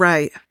day.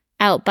 Right.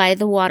 Out by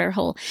the water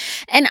hole.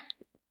 And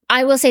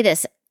I will say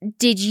this.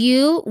 Did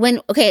you,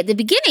 at the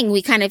beginning,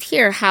 we kind of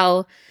hear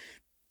how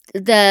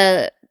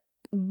the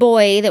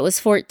boy that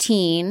was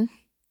 14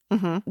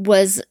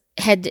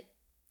 had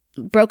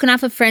broken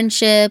off a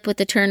friendship with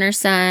the Turner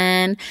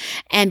son,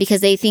 and because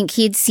they think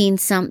he'd seen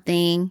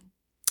something.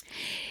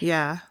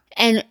 Yeah.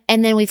 And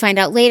then we find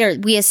out later,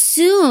 we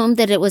assume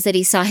that it was that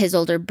he saw his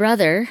older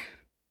brother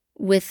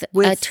with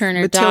a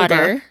Turner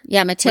daughter.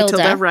 Yeah,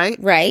 Matilda. Right.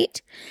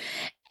 Right.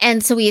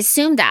 And so we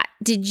assumed that.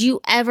 Did you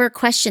ever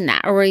question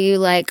that? Or were you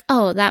like,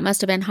 oh, that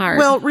must have been hard?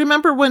 Well,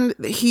 remember when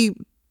he,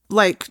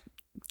 like,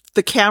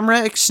 the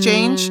camera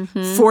exchange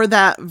for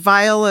that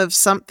vial of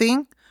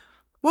something?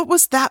 What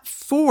was that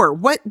for?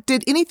 What,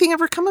 did anything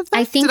ever come of that?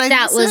 I think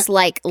that was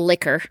like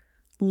liquor.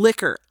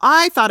 Liquor.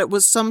 I thought it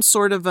was some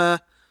sort of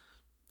a,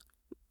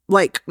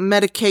 like,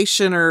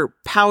 medication or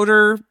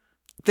powder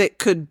that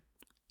could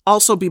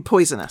also be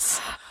poisonous.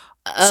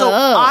 Oh. So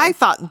I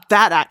thought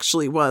that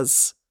actually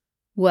was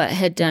what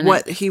had done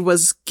what he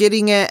was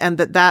getting it, and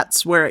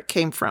that's where it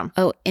came from.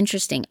 Oh,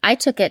 interesting. I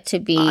took it to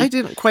be I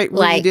didn't quite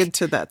read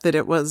into that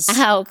it was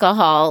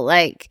alcohol.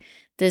 Like,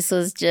 this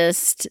was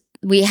just,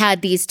 we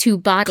had these 2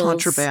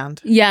 bottles.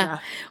 Contraband. Yeah.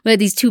 We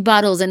had these 2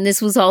 bottles, and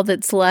this was all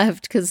that's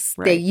left because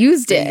they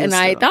used it. And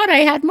I thought I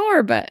had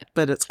more, but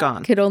it's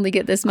gone. Could only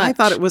get this much. I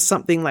thought it was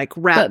something like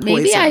rat poison.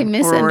 But maybe I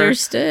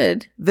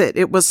misunderstood. That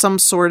it was some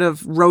sort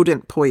of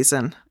rodent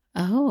poison.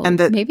 Oh, and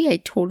that maybe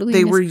I totally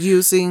they were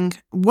using.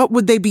 What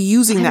would they be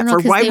using that for?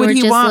 Why would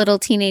he want? They were just little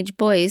teenage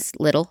boys.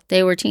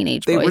 They were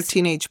teenage boys. They were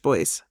teenage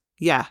boys.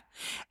 Yeah.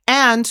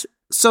 And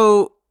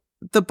so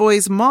the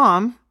boy's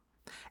mom,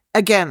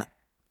 again,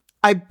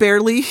 I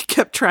barely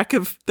kept track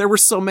of. There were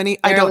so many.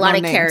 I don't know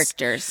names. There are a lot of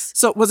characters.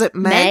 So was it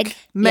Meg?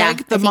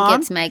 Meg, the mom. I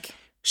think it's Meg.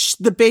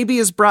 The baby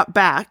is brought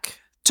back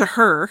to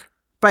her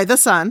by the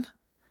son.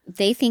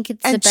 They think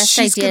it's the best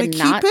idea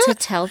not to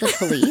tell the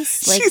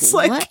police.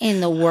 Like, what in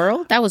the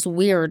world? That was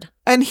weird.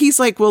 And he's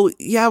like, well,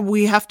 yeah,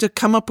 we have to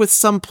come up with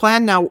some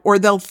plan now, or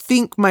they'll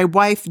think my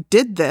wife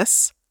did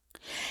this.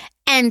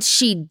 And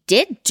she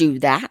did do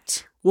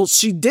that. Well,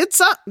 she did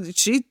something.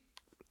 She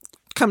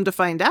come to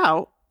find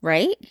out.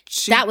 Right?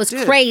 She that was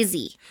did.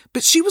 Crazy.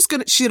 But she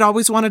had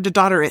always wanted a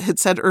daughter. It had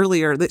said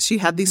earlier that she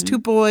had these two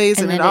boys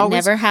and it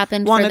always never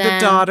happened wanted for them. a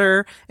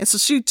daughter. And so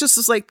she just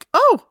was like,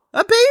 oh,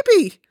 a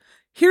baby.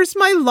 Here's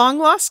my long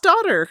lost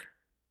daughter.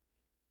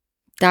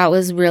 That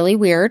was really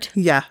weird.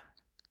 Yeah.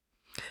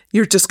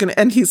 You're just going to,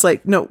 and he's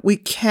like, no, we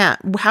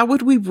can't. How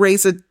would we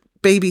raise a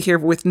baby here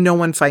with no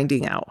one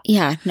finding out?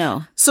 Yeah,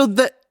 no. So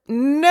the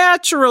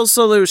natural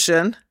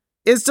solution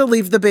is to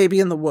leave the baby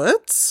in the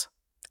woods.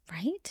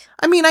 Right?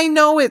 I mean, I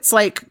know it's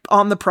like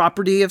on the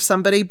property of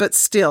somebody, but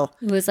still.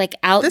 It was like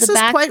out this the is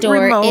back quite door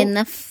remote. in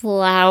the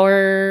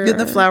flower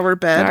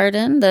bed.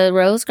 Garden, the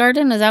rose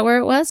garden. Is that where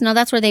it was? No,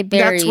 that's where they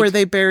buried. That's where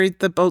they buried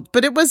the boat.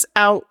 But it was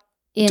out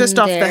just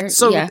off that.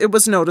 So it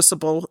was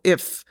noticeable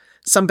if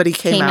somebody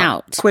came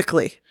out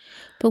quickly.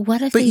 But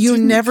what if But you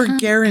never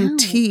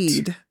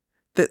guaranteed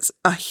that's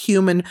a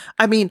human.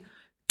 I mean,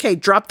 okay,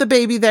 drop the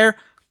baby there,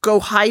 go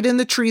hide in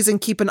the trees and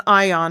keep an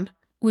eye on.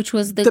 Which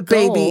was the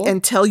baby goal.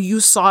 Until you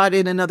saw it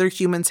in another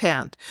human's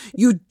hand.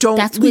 You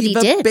don't leave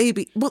a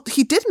baby. Well,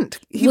 he didn't.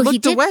 He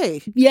looked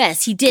away.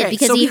 Yes, he did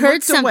because he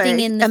heard something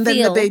in the field. And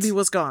then the baby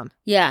was gone.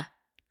 Yeah.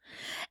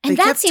 And they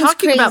that kept seems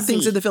talking crazy. about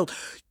things in the field.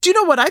 Do you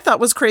know what I thought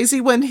was crazy?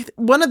 When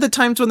one of the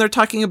times when they're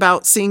talking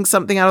about seeing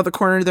something out of the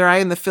corner of their eye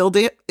in the field,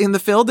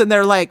 and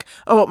they're like,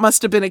 "Oh, it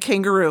must have been a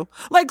kangaroo,"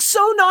 like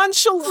so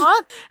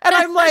nonchalant, and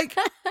I'm like,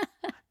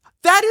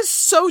 that is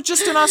so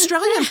just an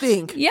Australian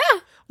thing. Yeah.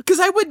 Because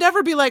I would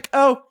never be like,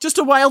 oh, just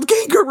a wild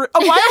kangaroo.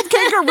 A wild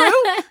kangaroo? No.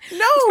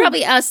 It's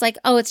probably us like,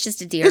 oh, it's just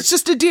a deer. It's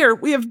just a deer.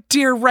 We have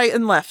deer right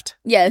and left.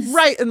 Yes.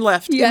 Right and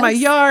left. Yes. In my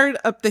yard,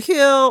 up the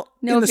hill,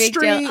 in the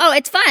street. Deal. Oh,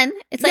 it's fun.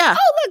 It's like,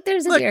 oh, look,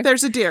 there's a deer. Look,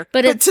 there's a deer.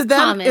 But to them,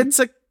 common. It's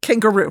a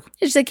kangaroo.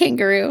 It's a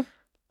kangaroo.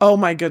 Oh,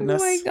 my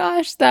goodness. Oh, my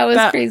gosh. That was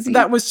crazy.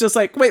 That was just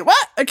like, wait,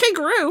 what? A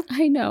kangaroo?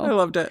 I know. I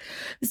loved it.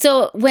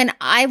 So when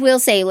I will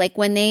say, like,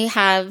 when they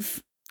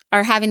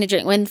are having a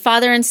drink, when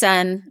father and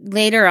son,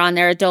 later on,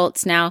 they're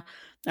adults now,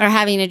 are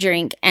having a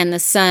drink, and the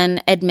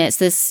son admits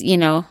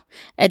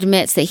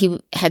that he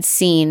had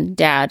seen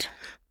dad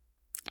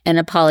and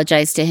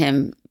apologized to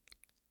him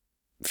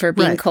for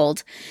being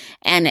cold,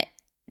 and it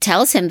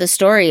tells him the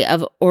story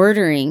of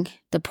ordering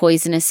the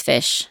poisonous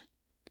fish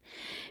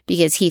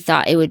because he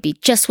thought it would be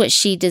just what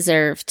she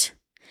deserved.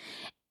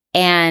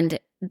 And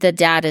the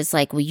dad is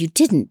like, well, you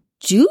didn't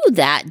do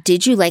that,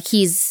 did you? Like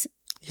his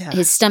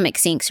stomach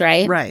sinks,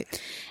 right?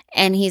 Right.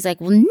 And he's like,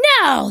 well,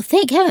 no,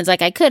 thank heavens.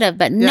 Like I could have,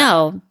 but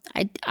no,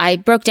 I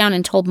broke down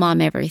and told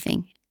mom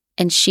everything.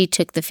 And she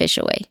took the fish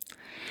away.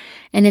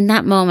 And in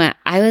that moment,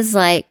 I was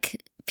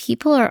like,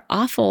 people are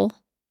awful.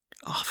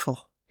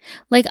 Awful.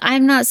 Like,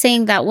 I'm not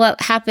saying that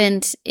what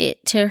happened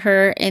to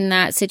her in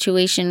that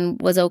situation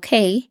was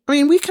okay. I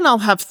mean, we can all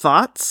have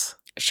thoughts.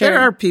 Sure. There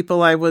are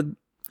people I would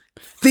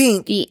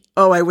think,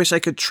 oh, I wish I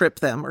could trip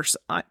them, or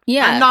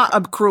I'm not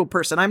a cruel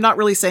person. I'm not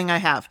really saying I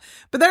have,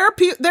 but there are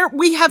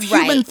we have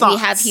human thoughts. We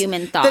have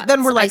human thoughts. That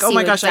then we're like, oh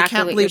my gosh, I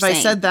can't believe I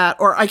said that,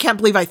 or I can't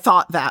believe I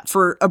thought that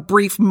for a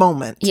brief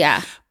moment.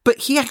 Yeah, but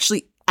he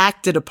actually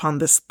acted upon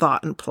this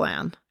thought and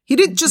plan. He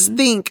didn't just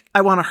think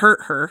I want to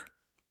hurt her.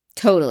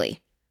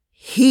 Totally.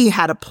 He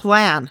had a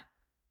plan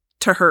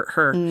to hurt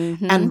her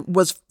and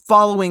was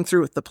following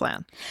through with the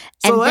plan.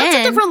 So and that's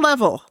a different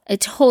level.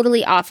 It's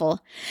totally awful.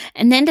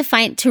 And then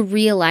to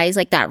realize,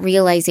 like that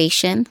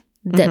realization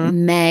that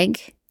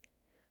Meg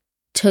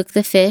took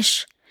the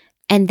fish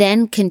and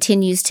then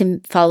continues to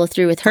follow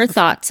through with her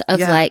thoughts of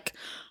like,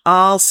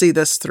 I'll see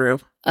this through.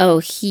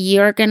 Oh,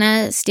 you're going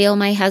to steal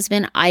my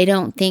husband? I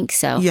don't think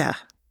so. Yeah.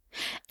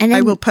 And then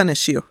I will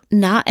punish you.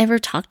 Not ever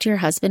talk to your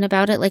husband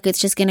about it? Like it's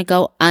just going to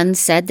go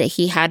unsaid that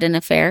he had an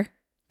affair?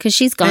 Because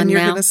she's gone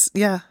now.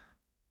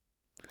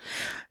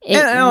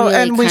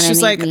 And when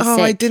she's like,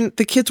 oh, I didn't,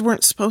 the kids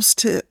weren't supposed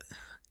to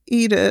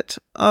eat it.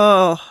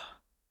 Oh,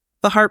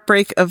 the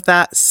heartbreak of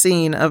that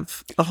scene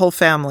of a whole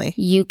family.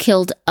 You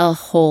killed a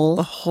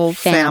whole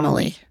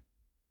family.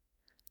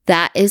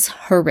 That is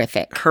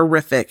horrific.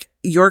 Horrific.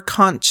 Your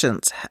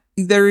conscience.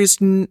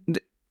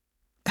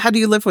 How do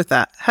you live with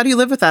that? How do you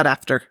live with that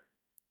after?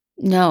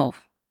 No.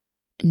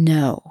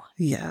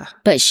 Yeah.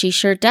 But she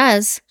sure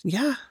does.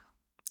 Yeah.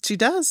 She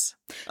does.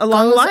 A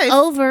long life. Goes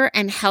over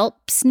and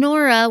helps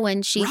Nora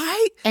when she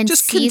and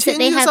just sees continues that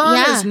they have on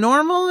as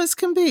normal as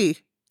can be.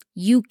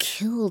 You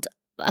killed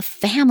a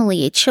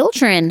family,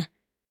 children.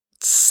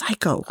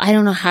 Psycho. I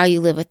don't know how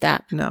you live with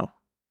that. No,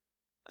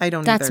 I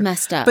don't. That's either.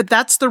 Messed up. But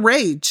that's the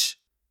rage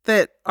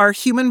that our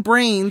human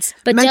brains,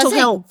 but mental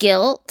health,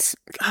 guilt,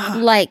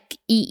 like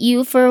eat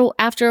you for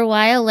after a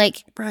while.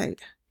 Like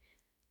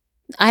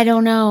I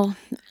don't know.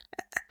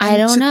 I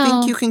don't know.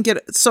 You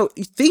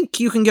think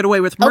you can get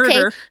away with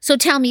murder. Okay, so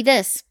tell me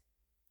this.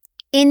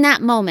 In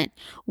that moment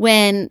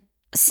when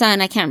son,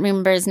 I can't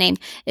remember his name,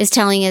 is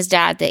telling his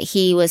dad that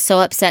he was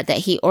so upset that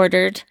he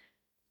ordered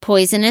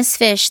poisonous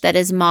fish that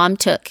his mom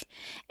took,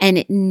 and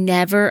it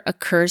never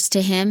occurs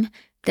to him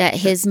that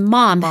his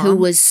mom, who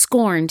was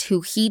scorned, who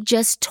he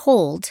just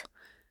told,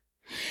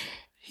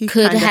 He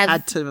could kinda have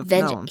had to have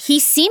known. He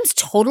seems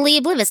totally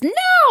oblivious.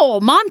 No,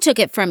 mom took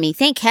it from me.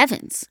 Thank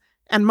heavens.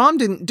 And mom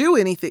didn't do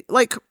anything.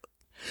 Like,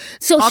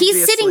 so obviously.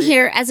 He's sitting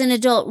here as an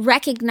adult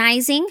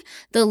recognizing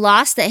the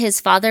loss that his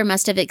father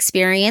must have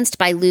experienced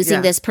by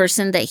losing this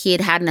person that he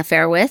had an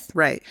affair with.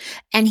 Right.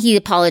 And he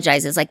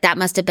apologizes. Like, that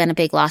must have been a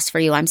big loss for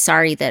you. I'm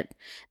sorry that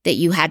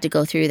you had to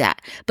go through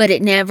that. But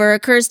it never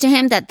occurs to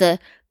him that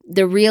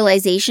the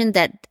realization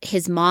that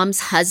his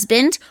mom's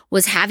husband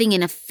was having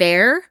an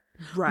affair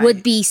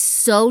would be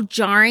so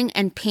jarring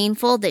and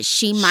painful that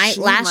she might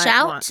lash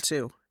out. Want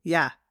to.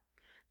 Yeah.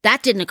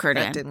 That didn't occur to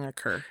him. That didn't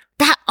occur.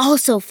 That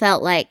also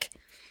felt like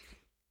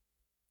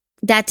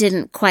that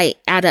didn't quite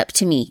add up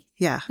to me.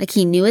 Yeah. Like,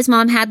 he knew his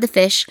mom had the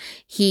fish.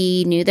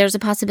 He knew there was a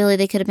possibility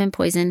they could have been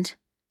poisoned.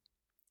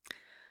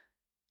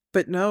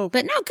 But no. It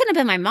couldn't have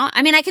been my mom.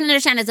 I mean, I can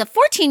understand as a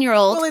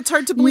 14-year-old. Well, it's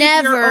hard to believe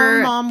your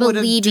own mom would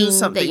have done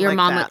something that your like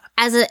mom that.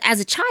 As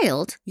a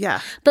child. Yeah.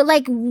 But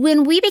like,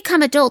 when we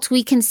become adults,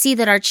 we can see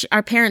that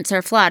our parents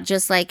are flawed,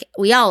 just like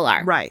we all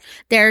are. Right.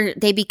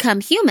 They become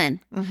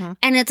human. Mm-hmm.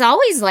 And it's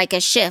always like a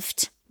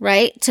shift,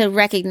 right? To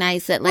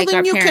recognize that, like,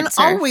 our parents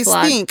are flawed. You can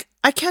always think,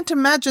 I can't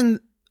imagine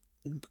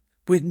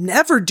we'd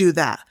never do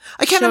that.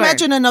 I can't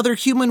imagine another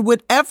human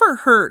would ever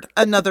hurt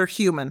another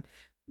human.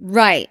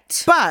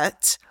 Right.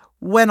 But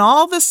when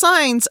all the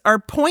signs are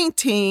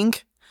pointing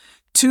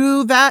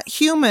to that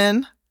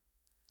human,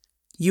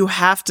 you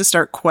have to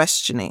start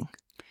questioning.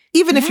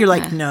 Even if you're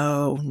like,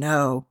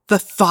 no, the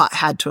thought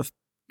had to have.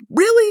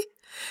 Really?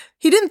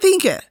 He didn't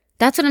think it.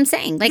 That's what I'm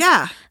saying. Like,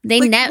 he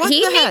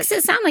makes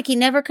it sound like he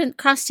never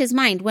crossed his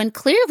mind, when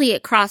clearly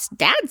it crossed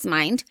Dad's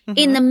mind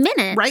in the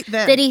minute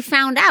that he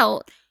found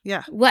out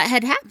what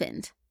had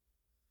happened.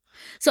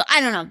 So I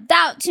don't know.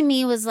 That to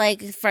me was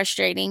like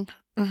frustrating.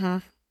 Mm-hmm.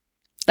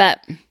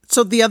 But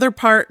so the other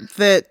part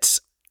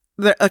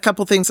a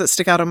couple things that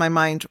stick out in my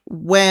mind,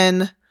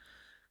 when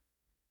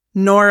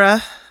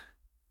Nora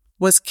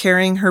was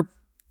carrying her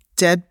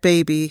dead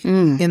baby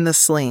in the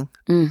sling.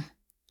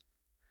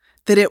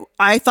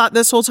 I thought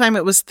this whole time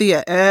it was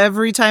Thea.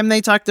 Every time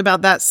they talked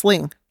about that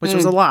sling, which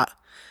was a lot,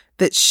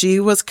 that she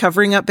was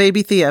covering up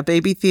baby Thea.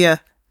 Baby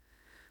Thea,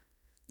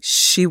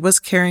 she was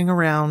carrying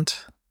around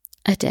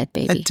a dead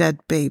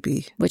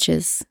baby. Which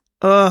is...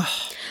 Ugh.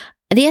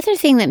 The other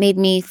thing that made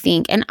me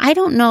think, and I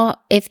don't know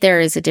if there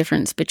is a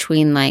difference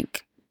between,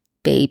 like,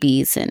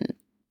 babies and,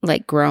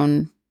 like,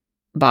 grown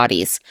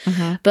bodies,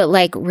 but,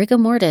 like, rigor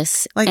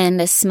mortis, like, and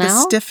the smell.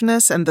 The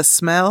stiffness and the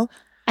smell.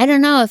 I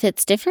don't know if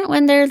it's different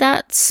when they're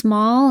that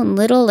small and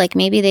little. Like,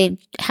 maybe they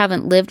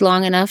haven't lived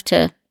long enough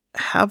to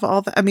have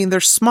all that. I mean, they're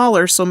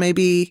smaller, so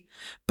maybe,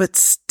 but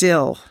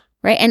still.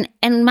 Right.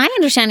 And my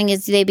understanding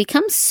is they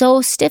become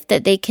so stiff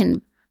that they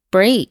can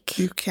break.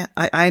 You can't.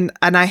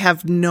 I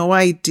have no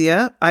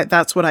idea.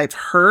 That's what I've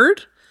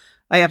heard.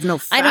 I have no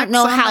facts. I don't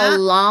know how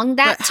long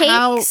that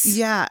takes.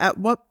 At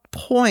what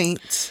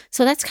point?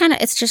 So that's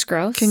it's just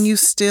gross. Can you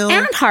still?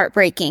 And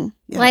heartbreaking.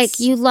 Yes. Like,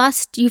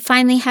 you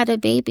finally had a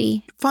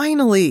baby.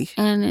 Finally.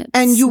 And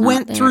you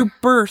went through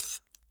birth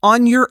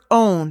on your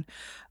own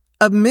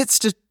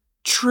amidst a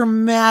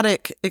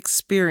traumatic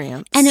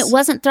experience. And it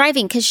wasn't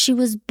thriving because she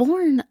was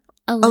born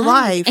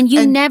alive. And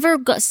you never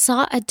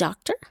saw a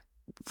doctor?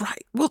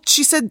 Right. Well,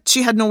 she said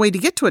she had no way to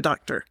get to a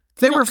doctor.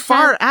 They were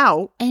far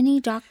out. Any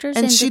doctors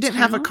and she didn't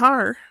have a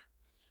car.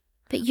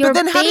 But your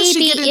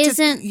baby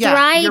isn't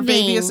thriving. Your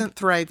baby isn't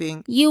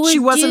thriving. She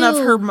wasn't of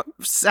her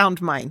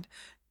sound mind.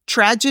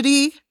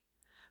 Tragedy,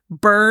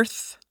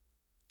 birth.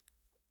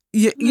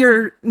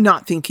 You're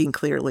not thinking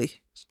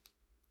clearly.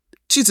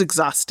 She's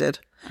exhausted.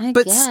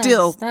 But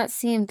still, that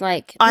seemed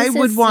like I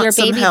would want your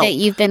some baby help. that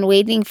you've been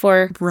waiting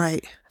for,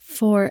 right?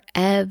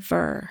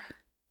 Forever.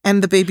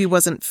 And the baby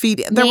wasn't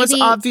feeding. There was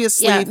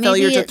obviously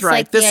failure to thrive.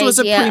 Like this was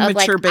a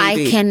premature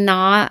baby. I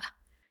cannot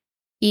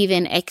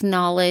even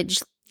acknowledge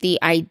the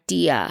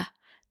idea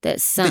that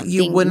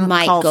something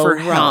might go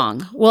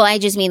wrong. Well, I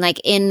just mean,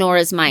 like, in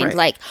Nora's mind, right.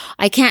 Like,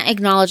 I can't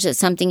acknowledge that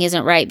something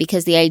isn't right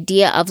because the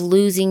idea of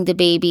losing the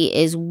baby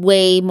is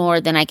way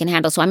more than I can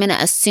handle. So I'm going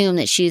to assume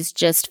that she's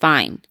just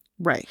fine.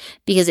 Right.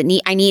 Because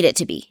I need it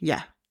to be.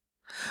 Yeah.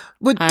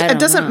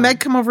 Doesn't Meg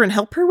come over and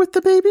help her with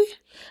the baby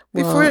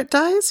before it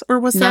dies? Or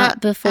was that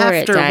before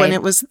after, it died, when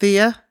it was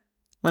Thea?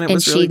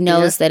 And she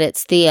knows that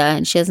it's Thea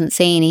and she doesn't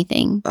say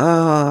anything.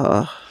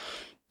 Oh.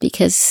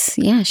 Because,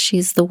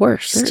 she's the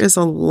worst. There is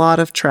a lot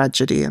of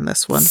tragedy in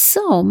this one.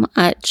 So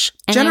much.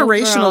 And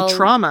generational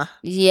trauma.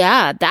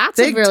 Yeah, that's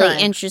a really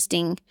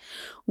interesting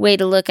way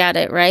to look at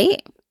it,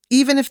 right?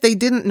 Even if they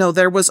didn't know,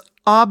 there was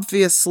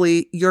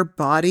obviously, your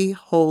body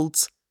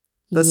holds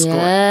the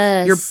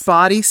score. Your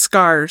body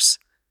scars,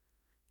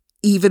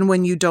 even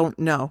when you don't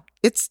know.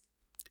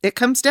 It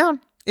comes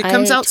down. It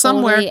comes out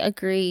somewhere. I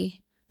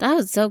agree. That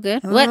was so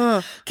good.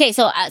 What? Okay,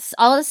 so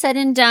all said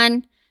and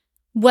done,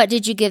 what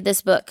did you give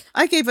this book?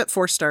 I gave it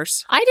 4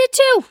 stars. I did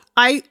too.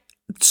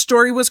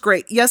 Story was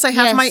great. Yes, I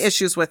have my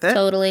issues with it.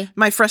 Totally.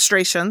 My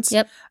frustrations.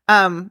 Yep.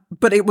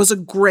 But it was a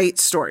great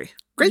story.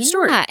 Great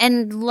story. Yeah,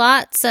 and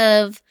lots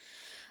of,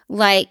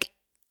 like,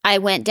 I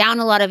went down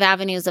a lot of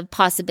avenues of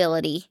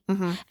possibility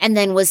and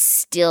then was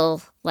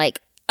still like,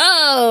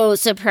 oh,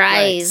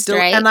 surprised,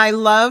 right? And I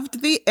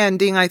loved the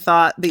ending. I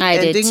thought the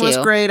ending was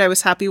great. I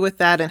was happy with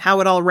that and how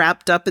it all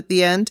wrapped up at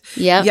the end.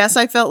 Yep. Yes,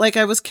 I felt like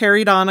I was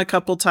carried on a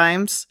couple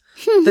times,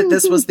 that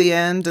this was the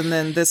end, and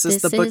then this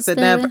is the book that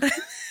never...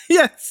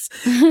 Yes,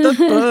 the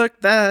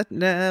book that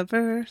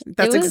never...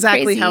 That's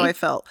exactly crazy. how I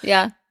felt.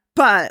 Yeah.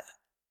 But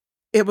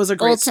it was a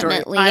great story.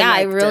 Ultimately,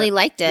 I really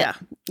liked it.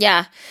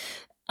 Yeah.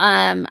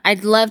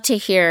 I'd love to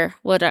hear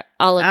what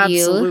all of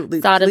you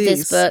thought of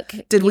this book.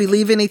 Did we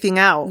leave anything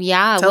out?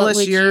 Yeah. Tell what us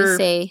would you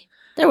say?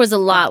 There was a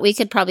lot. We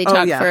could probably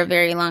talk for a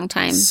very long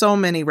time. So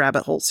many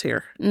rabbit holes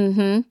here.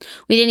 We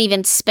didn't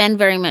even spend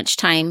very much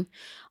time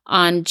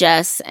on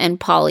Jess and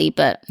Polly,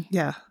 but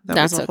yeah,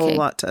 that was a whole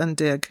lot to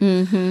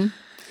undig.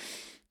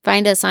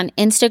 Find us on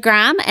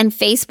Instagram and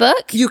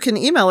Facebook. You can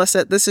email us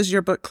at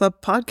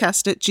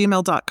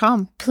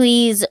thisisyourbookclubpodcast@gmail.com.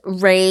 Please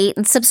rate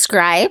and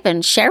subscribe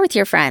and share with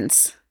your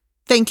friends.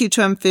 Thank you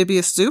to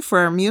Amphibious Zoo for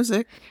our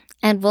music.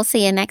 And we'll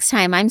see you next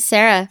time. I'm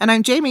Sarah. And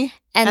I'm Jamie.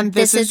 And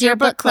this is your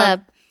book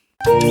club.